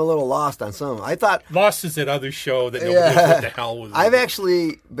 I'm a little lost on some. I thought Lost is that other show that nobody knows what the hell was. I've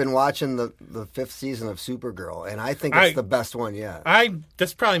actually been watching the 5th season of Supergirl, and I think it's the best one yet.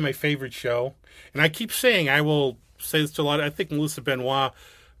 That's probably my favorite show. And I keep saying, I will say this to a lot. I think Melissa Benoist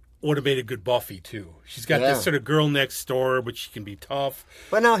would have made a good Buffy too. She's got this sort of girl next door, but she can be tough.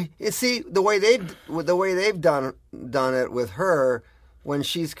 But now you see the way they've done it with her. When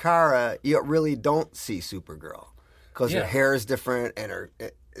she's Kara, you really don't see Supergirl because her hair is different and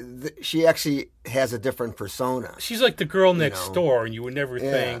she actually has a different persona. She's like the girl next door, and you would never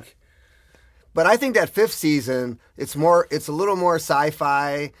think. But I think that 5th season, it's a little more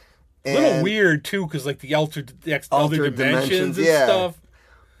sci-fi. A little weird too, because like the other dimensions and stuff.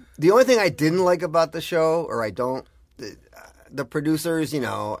 The only thing I didn't like about the show, the producers,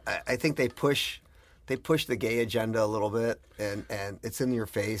 I think they push the gay agenda a little bit, and it's in your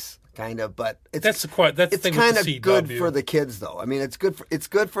face, kind of. But it's kind of good for the kids, though. I mean, it's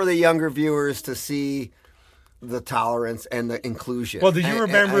good for the younger viewers to see the tolerance and the inclusion. Well, did you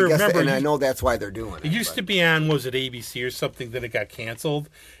remember? I know that's why they're doing it. It used to be on, was it ABC or something? Then it got canceled.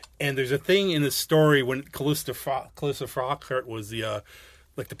 And there's a thing in the story when Callista Flockhart was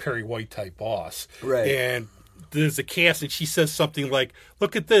the Perry White type boss, right? And there's a cast, and she says something like,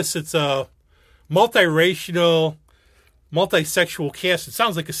 "Look at this! It's a multiracial, multisexual cast. It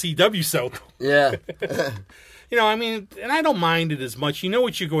sounds like a CW soap." Yeah. I mean, and I don't mind it as much. You know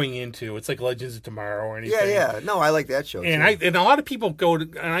what you're going into. It's like Legends of Tomorrow or anything. Yeah. No, I like that show. And too. And a lot of people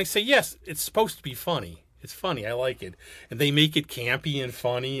and I say, yes, it's supposed to be funny. It's funny. I like it. And they make it campy and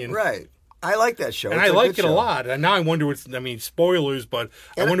funny. And right. I like that show. And I like it a lot. And now I wonder spoilers, but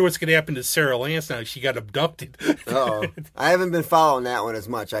I wonder what's going to happen to Sarah Lance now. She got abducted. I haven't been following that one as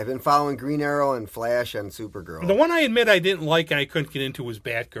much. I've been following Green Arrow and Flash and Supergirl. The one I admit I didn't like and I couldn't get into was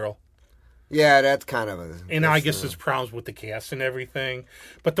Batgirl. Yeah, that's kind of and now I guess there's problems with the cast and everything.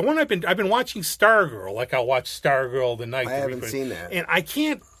 But the one I've been watching Stargirl. Like I'll watch Stargirl the night. I haven't seen that. And I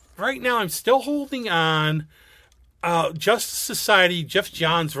can't, right now I'm still holding on. Justice Society, Jeff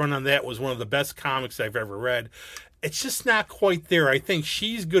Johns' run on that was one of the best comics I've ever read. It's just not quite there. I think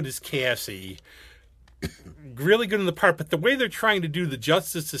she's good as Cassie. Really good in the part, but the way they're trying to do the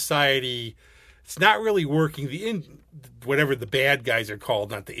Justice Society, it's not really working. Whatever the bad guys are called,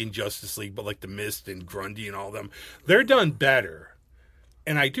 not the Injustice League, but like the Mist and Grundy and all of them, they're done better.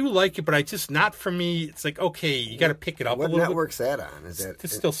 And I do like it, but not for me. It's like, okay, you got to pick it up a little bit. What network's that on?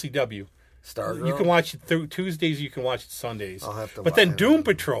 It's still CW. Stargirl? You can watch it through Tuesdays. You can watch it Sundays. I'll have to. But then Doom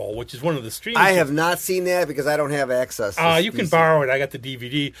Patrol, which is one of the streaming. I have not seen that because I don't have access. You can borrow it. I got the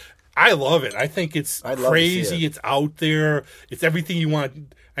DVD. I love it. I think it's crazy. It's out there. It's everything you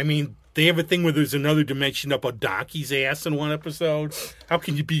want. I mean, they have a thing where there's another dimension up a donkey's ass in one episode. How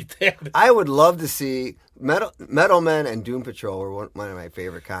can you beat that? I would love to see Metal Men and Doom Patrol were one of my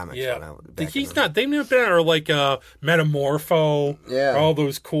favorite comics. Yeah, they've never been or like Metamorpho. Yeah, all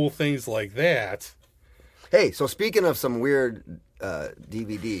those cool things like that. Hey, so speaking of some weird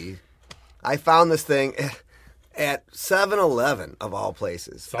DVD, I found this thing at 7-Eleven of all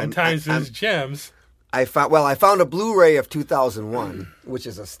places. Sometimes there's gems. I found a Blu-ray of 2001, which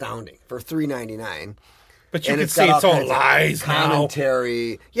is astounding, for $3.99. But you can say it's all lies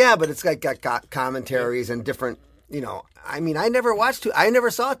commentary. Now. Yeah, but it's got commentaries and different, I mean, I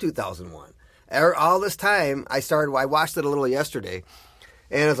never saw 2001. All this time, I watched it a little yesterday,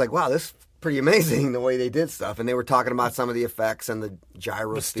 and I was like, wow, this is pretty amazing the way they did stuff. And they were talking about some of the effects and the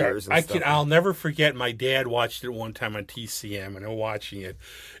gyrospheres and stuff. I'll never forget, my dad watched it one time on TCM, and I'm watching it.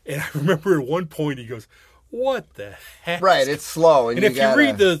 And I remember at one point he goes, what the heck? Right, it's slow. And if you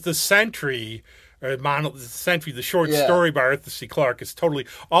read the Sentry... the short story by Arthur C. Clarke, is totally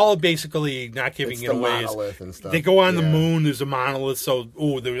all basically not giving it away. And stuff. They go on the moon. There's a monolith. So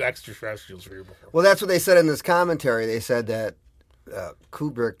there were extraterrestrials here before. Well, that's what they said in this commentary. They said that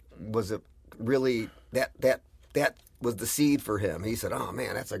Kubrick was really that was the seed for him. He said, "Oh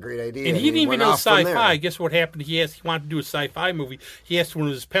man, that's a great idea." And he didn't even went know off from there. sci-fi. Guess what happened? He wanted to do a sci-fi movie. He asked one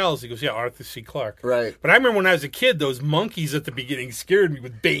of his pals. He goes, "Yeah, Arthur C. Clarke." Right. But I remember when I was a kid, those monkeys at the beginning scared me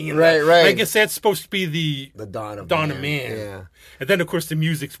with banging. Right. I guess that's supposed to be The Dawn of Man. Yeah. And then, of course, the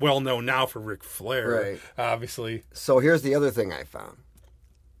music's well known now for Ric Flair. Right. Obviously. So here's the other thing I found.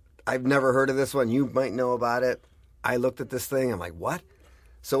 I've never heard of this one. You might know about it. I looked at this thing. I'm like, what?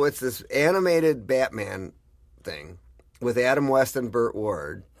 So it's this animated Batman thing with Adam West and Burt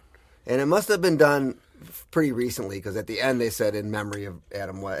Ward. And it must have been done pretty recently because at the end they said in memory of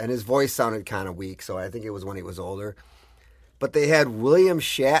Adam West. And his voice sounded kind of weak, so I think it was when he was older. But they had William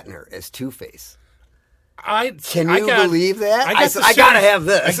Shatner as Two-Face. Can you believe that? I gotta have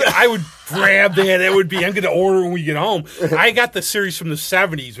this. I would grab that. That would be. I'm going to order when we get home. I got the series from the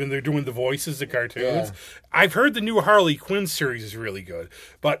 '70s when they're doing the voices, the cartoons. Yeah. I've heard the new Harley Quinn series is really good.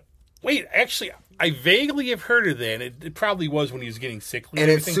 But wait, actually, I vaguely have heard of that. It probably was when he was getting sickly. And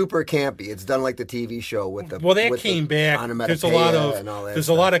it's super campy. It's done like the TV show with the. Well, that with came the back. There's a lot and all that of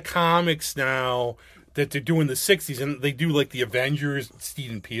stuff. a lot of comics now that they're doing the '60s, and they do like the Avengers.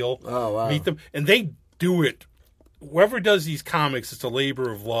 Stephen Peele. Oh, wow. Meet them, and they do it. Whoever does these comics, it's a labor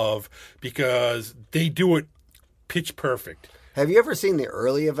of love because they do it pitch perfect. Have you ever seen the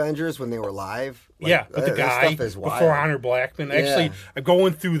early Avengers when they were live? Yeah, but the that guy stuff is wild. before Honor Blackman. Actually, Yeah. I'm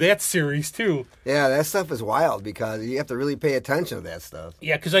going through that series too. Yeah, that stuff is wild because you have to really pay attention to that stuff.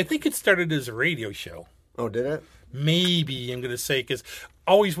 Yeah, because I think it started as a radio show. Oh, did it? Maybe, I'm going to say, because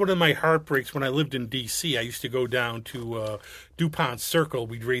always one of my heartbreaks when I lived in D.C., I used to go down to DuPont Circle.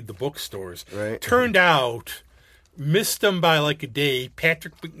 We'd raid the bookstores. Right. Turned out, missed them by like a day.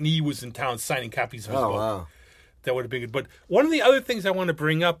 Patrick McNee was in town signing copies of his book. Wow. That would have been good. But one of the other things I want to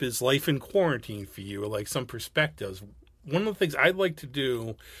bring up is life in quarantine for you, like some perspectives. One of the things I'd like to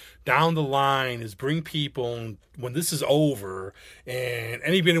do down the line is bring people when this is over, and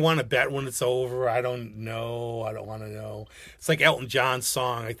anybody want to bet when it's over? I don't know. I don't want to know. It's like Elton John's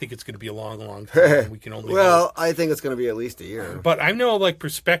song. I think it's going to be a long, long time. We can only Well, I think it's going to be at least a year. but I know, like,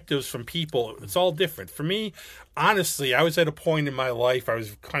 perspectives from people, it's all different. For me, honestly, I was at a point in my life, I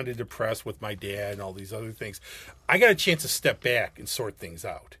was kind of depressed with my dad and all these other things. I got a chance to step back and sort things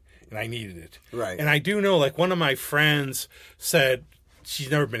out, and I needed it. Right. And I do know, like, one of my friends said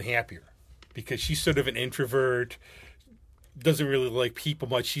she's never been happier because she's sort of an introvert, doesn't really like people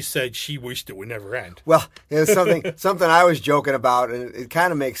much. She said she wished it would never end. Well, it's something I was joking about, and it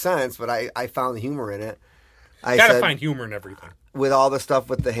kind of makes sense, but I found the humor in it. I Got to said, find humor in everything. with all the stuff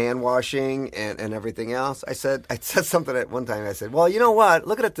with the hand washing and everything else, I said something at one time. I said, well, you know what?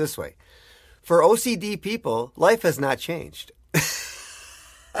 Look at it this way. For OCD people, life has not changed.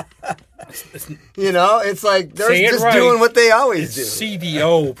 You know, it's like they're Say it just right. doing what they always It's do.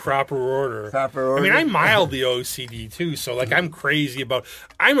 CDO, proper order. Proper order. I mean, I'm mildly OCD too, so like I'm crazy about.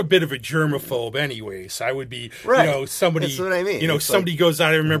 I'm a bit of a germaphobe anyway, so I would be, Right. you know, somebody. That's what I mean. You know, It's somebody goes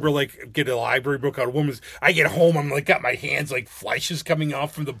out. I remember like get a library book out. A woman's. I get home. I'm like got my hands like fleishes coming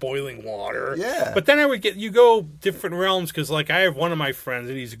off from the boiling water. Yeah. But then I would get you go different realms because like I have one of my friends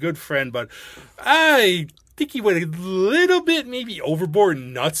and he's a good friend, but I think he went a little bit maybe overboard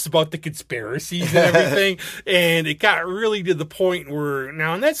nuts about the conspiracies and everything. And it got really to the point where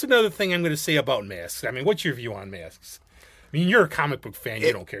now, and that's another thing I'm going to say about masks. I mean, what's your view on masks? I mean, you're a comic book fan.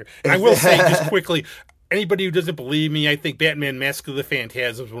 You don't care. And I will say just quickly, anybody who doesn't believe me, I think Batman Mask of the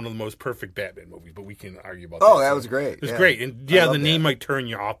Phantasm is one of the most perfect Batman movies, but we can argue about that. Oh, that was great. It was Yeah. great. And I yeah, love the name that. might turn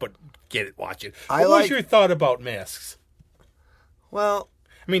you off, but get it, watch it. I What was like- your thought about masks? Well,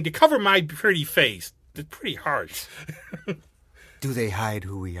 I mean, to cover my pretty face, it's pretty hard. do they hide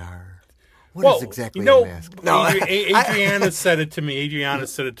who we are? What is exactly you know, a mask? Adriana said it to me. Adriana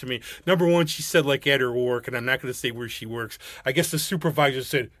said it to me. Number one, she said, like, at her work, and I'm not going to say where she works. I guess the supervisor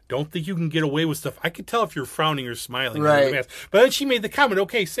said, don't think you can get away with stuff. I could tell if you're frowning or smiling. Right. Under the mask. But then she made the comment,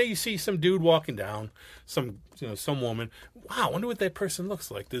 okay, say you see some dude walking down, some woman. Wow, I wonder what that person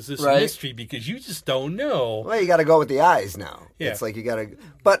looks like. There's this Right. mystery because you just don't know. Well, you got to go with the eyes now. Yeah. It's like you got to.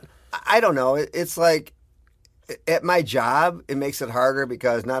 But I don't know. It's like at my job, it makes it harder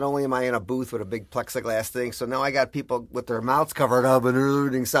because not only am I in a booth with a big plexiglass thing, so now I got people with their mouths covered up and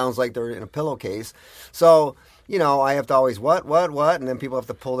everything sounds like they're in a pillowcase. So, you know, I have to always what, and then people have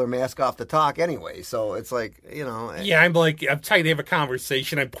to pull their mask off to talk anyway. So it's like, you know. Yeah, I'm trying to have a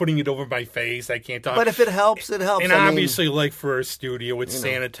conversation. I'm putting it over my face. I can't talk. But if it helps, it helps. And I mean, obviously, like for our studio, it's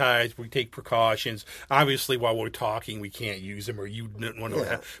sanitized. We take precautions. Obviously, while we're talking, we can't use them, or you don't want to.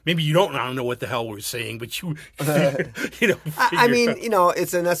 Yeah. Maybe you don't know what the hell we're saying, but you, you know. I figure mean, out. you know,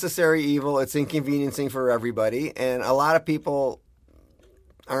 it's a necessary evil. It's inconveniencing for everybody, and a lot of people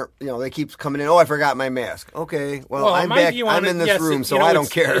aren't, they keep coming in. Oh, I forgot my mask. Okay, well I'm my back. view on I'm in this yes, room, so I don't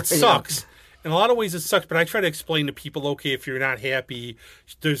care. It sucks. In a lot of ways, it sucks. But I try to explain to people, okay, if you're not happy,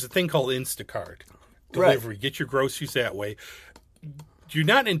 there's a thing called Instacart delivery. Get your groceries that way. You're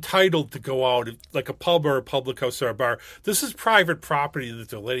not entitled to go out like a pub or a public house or a bar. This is private property that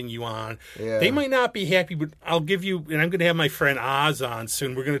they're letting you on. Yeah. They might not be happy, but I'll give you, and I'm going to have my friend Oz on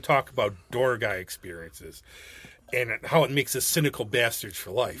soon. We're going to talk about door guy experiences and how it makes us cynical bastards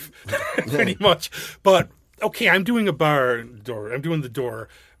for life, pretty much. But, okay, I'm doing a bar door. I'm doing the door.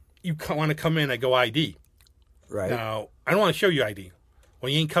 You want to come in, I go ID. Right. Now, I don't want to show you ID. Well,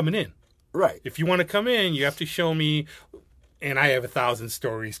 you ain't coming in. Right. If you want to come in, you have to show me. And I have 1,000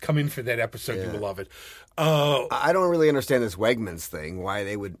 stories. Come in for that episode. Yeah. You will love it. I don't really understand this Wegmans thing. Why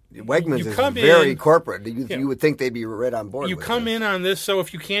they would... Wegmans is come very in, corporate. You would think they'd be right on board You with come this. in on this, so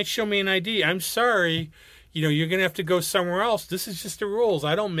if you can't show me an ID, I'm sorry. You're going to have to go somewhere else. This is just the rules.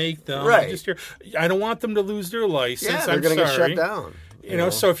 I don't make them. Right. I'm just here. I don't want them to lose their license. Yeah, they're going to get shut down.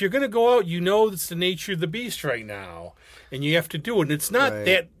 So if you're going to go out, it's the nature of the beast right now. And you have to do it. And it's not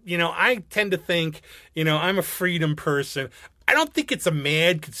that, I tend to think, I'm a freedom person. I don't think it's a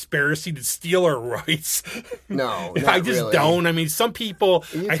mad conspiracy to steal our rights. No, I just really. don't. I mean, some people.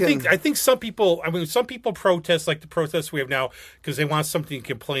 I think some people. I mean, some people protest like the protests we have now because they want something to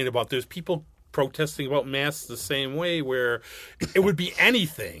complain about. There's people protesting about masks the same way, where it would be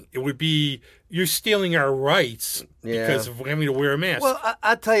anything. It would be you're stealing our rights because of having to wear a mask. Well,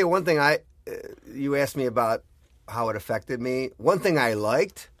 I'll tell you one thing. You asked me about how it affected me. One thing I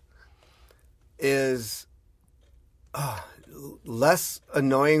liked is less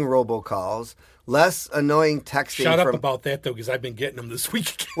annoying robocalls, less annoying texting. Shut up about that, though, because I've been getting them this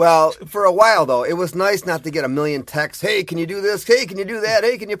week. Well, for a while, though, it was nice not to get a million texts. Hey, can you do this? Hey, can you do that?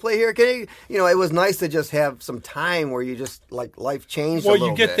 Hey, can you play here? Can you? It was nice to just have some time where you just, life changed a little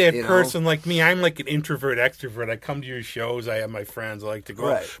bit. Well, you get that person like me. I'm like an introvert, extrovert. I come to your shows. I have my friends. I like to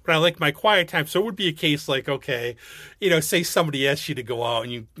go out. But I like my quiet time. So it would be a case like, okay, say somebody asks you to go out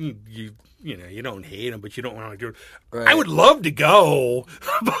and you don't hate them, but you don't want to do it. Right. I would love to go.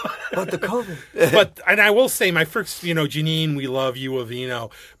 But the COVID. And I will say my first, Janine, we love you,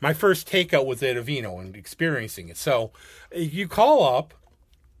 Aveeno. My first takeout was at Aveeno and experiencing it. So you call up,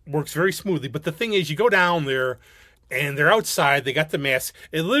 works very smoothly. But the thing is, you go down there, and they're outside. They got the mask.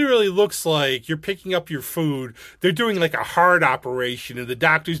 It literally looks like you're picking up your food. They're doing like a heart operation, and the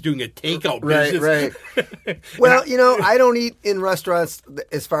doctor's doing a takeout business. Right. Well, I don't eat in restaurants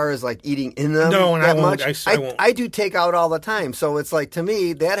as far as eating in them. No, and that I won't. much. I won't. I do takeout all the time, so it's to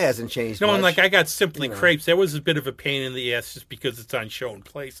me that hasn't changed. No, much. and I got Simply Crepes. That was a bit of a pain in the ass just because it's on show and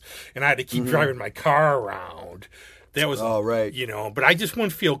place, and I had to keep driving my car around. That was right. But I just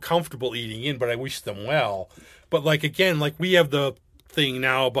wouldn't feel comfortable eating in. But I wish them well. But we have the thing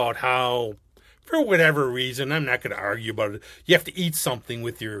now about how, for whatever reason, I'm not going to argue about it. You have to eat something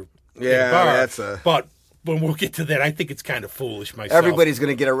with your bar. But when we'll get to that, I think it's kind of foolish myself. Everybody's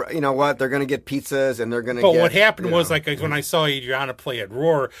going to get they're going to get pizzas and they're going to. But what happened was when I saw Adriana play at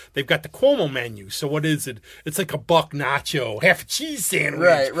Roar, they've got the Cuomo menu. So what is it? It's like a buck nacho, half a cheese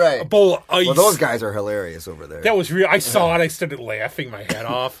sandwich, right, a bowl of ice. Well, those guys are hilarious over there. That was real. I saw it. I started laughing my head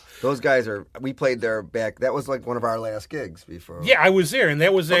off. Those guys we played there back. That was one of our last gigs before. Yeah, I was there, and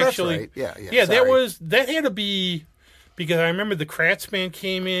that was actually. That's right. Yeah. That had to be because I remember the Kratz band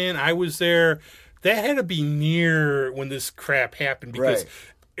came in. I was there. That had to be near when this crap happened because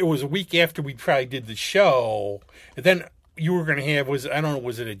it was a week after we probably did the show, and then you were going to have was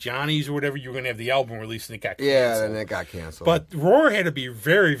it a Johnny's or whatever? You were going to have the album released, and it got canceled. Yeah, and it got canceled. But Roar had to be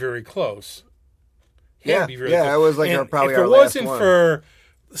very, very close. It was probably our last one. If it wasn't for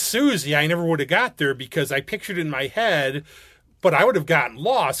Susie, I never would have got there because I pictured it in my head, but I would have gotten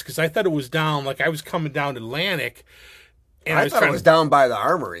lost because I thought it was down, I was coming down Atlantic. And I thought it was down by the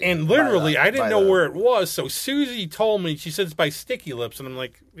Armory. And literally, I didn't know where it was. So Susie told me, she said it's by Sticky Lips. And I'm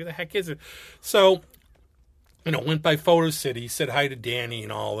like, where the heck is it? So, went by Photo City, said hi to Danny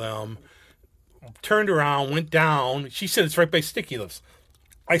and all them. Turned around, went down. She said it's right by Sticky Lips.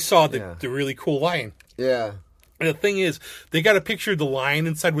 I saw the really cool lion. Yeah. And the thing is, they got a picture of the lion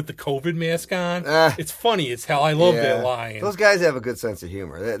inside with the COVID mask on. It's funny as hell. I love that lion. Those guys have a good sense of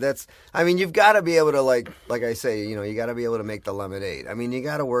humor. You've got to be able to, like I say, you got to be able to make the lemonade. You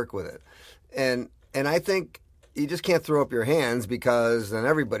got to work with it. And I think you just can't throw up your hands because then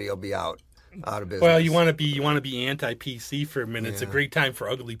everybody will be out of business. Well, you want to be anti-PC for a minute. Yeah. It's a great time for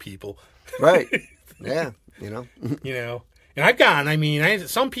ugly people. Right. Yeah. And I've gotten,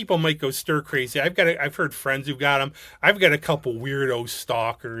 some people might go stir crazy. I've heard friends who've got them. I've got a couple weirdo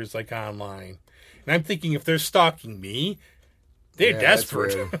stalkers online. And I'm thinking if they're stalking me, They're that's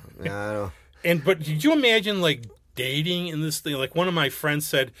desperate. weird. Yeah, I know. But did you imagine like dating in this thing? Like one of my friends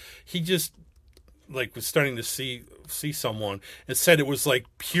said he just like was starting to see someone and said it was like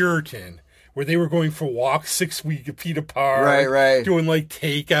Puritan, where they were going for walks 6 feet apart, Right. doing like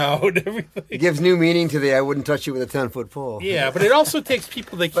takeout and everything. It gives new meaning to the "I wouldn't touch you with a 10-foot pole." Yeah, but it also takes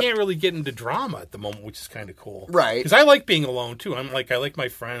people they can't really get into drama at the moment, which is kind of cool, Right. Because I like being alone too. I like my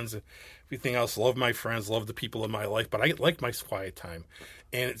friends, everything else. Love my friends, love the people in my life, but I like my quiet time.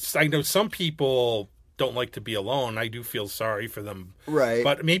 And I know some people don't like to be alone. I do feel sorry for them, Right.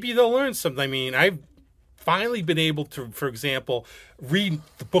 But maybe they'll learn something. I mean, I've finally been able to, for example, read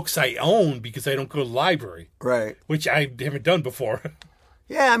the books I own because I don't go to the library, Right. which I haven't done before.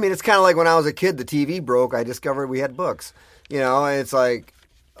 Yeah, I mean, it's kind of like when I was a kid, the TV broke. I discovered we had books. And it's like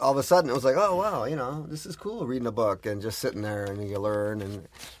all of a sudden it was like, oh wow, this is cool reading a book and just sitting there and you learn. And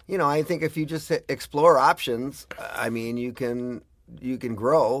I think if you just explore options, I mean, you can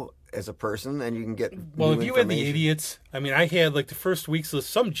grow as a person and you can get Well, new if you had the information. idiots, I mean, I had like the first weeks,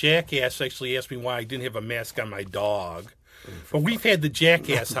 some jackass actually asked me why I didn't have a mask on my dog. But we've had the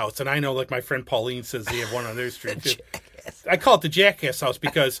Jackass House, and I know, like my friend Pauline says, they have one on their street too. I call it the Jackass House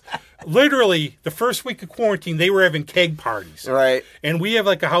because literally the first week of quarantine, they were having keg parties. Right. And we have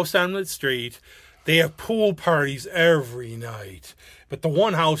like a house on the street. They have pool parties every night. But the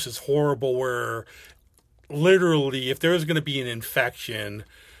one house is horrible where literally if there's going to be an infection,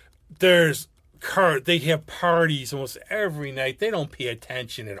 they have parties almost every night. They don't pay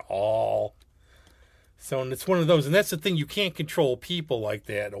attention at all. So, and it's one of those, and that's the thing, you can't control people like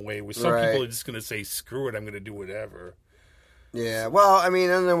that in a way where some Right. people are just going to say, screw it, I'm going to do whatever. Yeah, well, I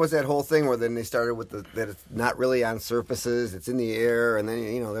mean, and there was that whole thing where then they started with that it's not really on surfaces, it's in the air, and then,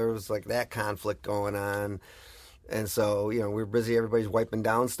 there was like that conflict going on. And so, we're busy, everybody's wiping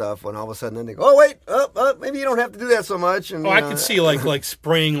down stuff, when all of a sudden then they go, oh, wait, maybe you don't have to do that so much. And, I could see like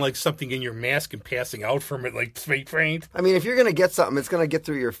spraying like something in your mask and passing out from it like spray paint. I mean, if you're going to get something, it's going to get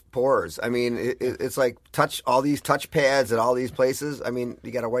through your pores. I mean, it's like all these touch pads at all these places. I mean,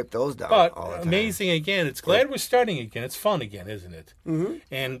 you got to wipe those down But all the time. amazing again, it's glad we're starting again. It's fun again, isn't it? Mm-hmm.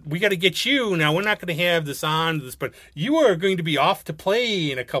 And we got to get you, now we're not going to have this on, but you are going to be off to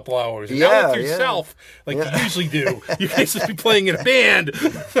play in a couple hours. And not with yourself, like you usually do. You guys will be playing in a band.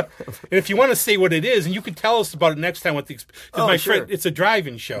 And if you want to say what it is, and you can tell us about it next time with because my friend, it's a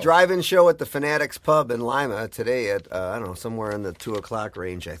drive-in show. Drive-in show at the Fanatics Pub in Lima today at, I don't know, somewhere in the 2 o'clock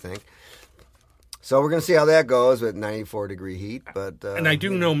range, I think. So we're going to see how that goes with 94-degree heat. But and I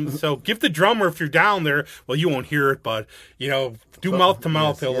do know, so give the drummer, if you're down there, well, you won't hear it, but, do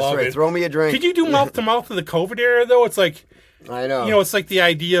mouth-to-mouth. He'll love right. it. Throw me a drink. Could you do mouth-to-mouth in the COVID era, though? It's like... I know. It's like the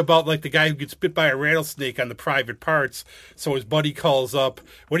idea about like the guy who gets bit by a rattlesnake on the private parts. So his buddy calls up,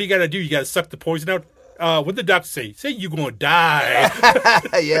 what do you got to do? You got to suck the poison out? What did the doctor say? Say you're going to die.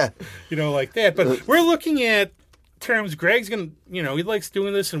 Yeah. Like that. But we're looking at terms. Greg's going to, he likes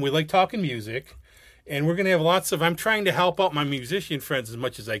doing this and we like talking music. And we're going to have lots of, I'm trying to help out my musician friends as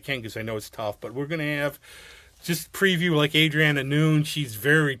much as I can because I know it's tough. But we're going to have just preview like Adriana Noon. She's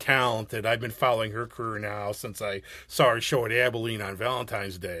very talented. I've been following her career now since I saw her show at Abilene on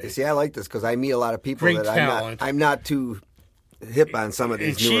Valentine's Day. See, I like this because I meet a lot of people Great that talent. I'm not too hip on some of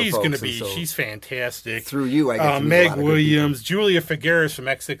these And newer she's folks. going to be, she's fantastic. Through you, I get to meet a Meg lot of good Williams, Julia Figueras from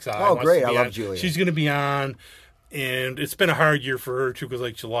XXI. Oh, wants great. to be I love on. Julia. She's going to be on. And it's been a hard year for her too, because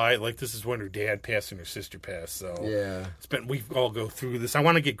like July, like this is when her dad passed and her sister passed. So Yeah. we all go through this. I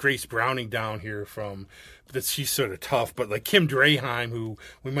want to get Grace Browning down here that she's sort of tough, but like Kim Draheim, who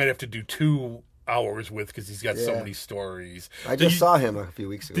we might have to do 2 hours with because he's got so Yeah. many stories. I just saw him a few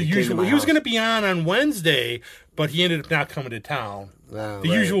weeks ago. The He came to usual. my He was house. going to be on Wednesday, but he ended up not coming to town. Oh, The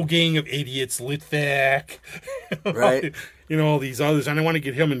right. usual gang of idiots, Litvak, Right. all these others. And I want to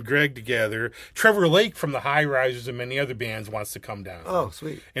get him and Greg together. Trevor Lake from the High Risers and many other bands wants to come down. Oh,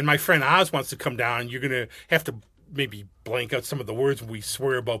 sweet. And my friend Oz wants to come down. You're going to have to maybe blank out some of the words we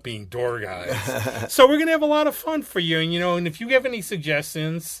swear about being door guys. So we're going to have a lot of fun for you. And if you have any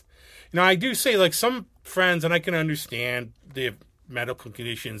suggestions, I do say like some friends, and I can understand they have medical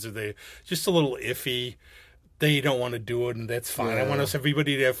conditions or they're just a little iffy. They don't want to do it, and that's fine. I want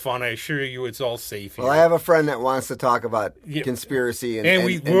everybody to have fun. I assure you it's all safe here. Well, I have a friend that wants to talk about conspiracy and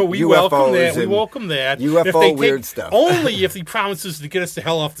we UFOs welcome that. We and welcome that. UFO weird stuff. Only if he promises to get us the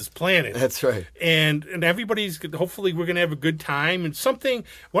hell off this planet. That's right. And everybody's, hopefully we're going to have a good time. And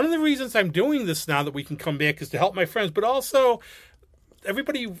one of the reasons I'm doing this now that we can come back is to help my friends, but also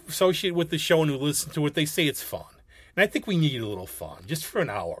everybody associated with the show and who listen to it, they say it's fun. And I think we need a little fun, just for an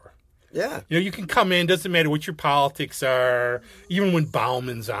hour. Yeah. You can come in, doesn't matter what your politics are, even when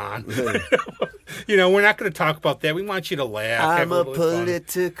Bauman's on. We're not going to talk about that. We want you to laugh. I'm a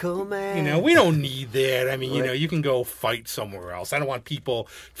political man. We don't need that. I mean, you can go fight somewhere else. I don't want people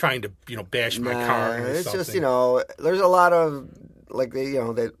trying to, bash my car or it's something. just, there's a lot of, like,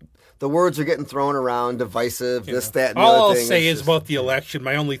 the words are getting thrown around, divisive, this, that, and the All other I'll thing. say is about the election,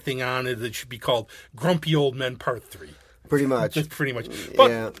 my only thing on it should be called Grumpy Old Men Part 3. Pretty much. Just pretty much.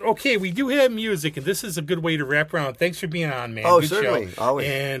 But, okay, we do have music, and this is a good way to wrap around. Thanks for being on, man. Oh, good certainly. show.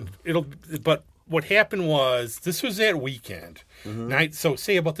 Always. But what happened was, this was that weekend. So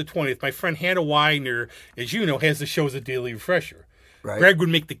say about the 20th, my friend Hannah Widener, as you know, has the show as a Daily Refresher. Right. Greg would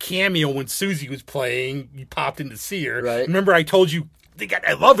make the cameo when Susie was playing. You popped in to see her. Right. Remember I told you,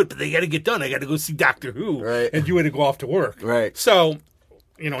 I love it, but they got to get done. I got to go see Doctor Who. Right. And you had to go off to work. Right. So,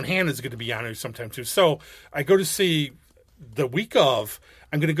 and Hannah's going to be on her sometime too. So I go to see, the week of,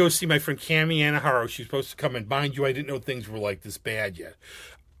 I'm going to go see my friend Cami Anaharo. She's supposed to come, and mind you, I didn't know things were like this bad yet.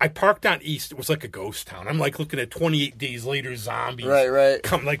 I parked on East. It was like a ghost town. I'm like looking at 28 Days Later zombies. Right.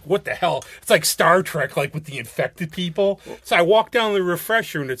 Come, like, what the hell? It's like Star Trek, like with the infected people. So I walked down the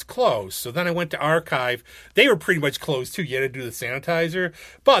Refresher and it's closed. So then I went to Archive. They were pretty much closed too. You had to do the sanitizer.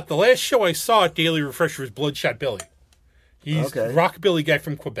 But the last show I saw at Daily Refresher was Bloodshot Billy. He's a rockabilly guy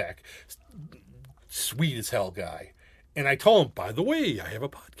from Quebec. Sweet as hell guy. And I told him, by the way, I have a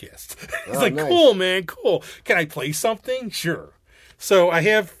podcast. He's like, nice. Cool, man, cool. Can I play something? Sure. So I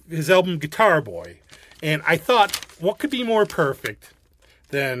have his album Guitar Boy, and I thought, what could be more perfect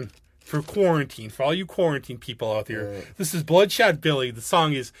than for quarantine, for all you quarantine people out there? Right. This is Bloodshot Billy. The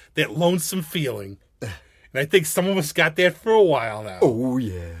song is That Lonesome Feeling. And I think some of us got that for a while now. Oh,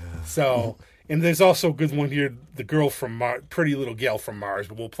 yeah. So, and there's also a good one here, The Girl from Mars, Pretty Little Gal from Mars,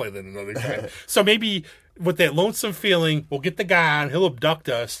 but we'll play that another time. So maybe with That Lonesome Feeling, we'll get the guy on, he'll abduct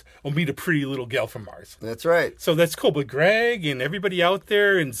us, we'll meet a pretty little gal from Mars. That's right. So that's cool. But Greg and everybody out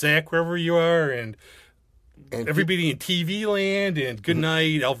there, and Zach, wherever you are, and everybody in TV land, and good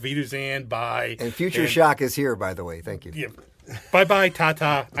night, Auf Wiedersehen, bye. And Future Shock is here, by the way. Thank you. Yeah. Bye-bye,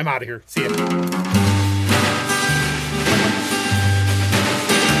 ta-ta. I'm out of here. See ya.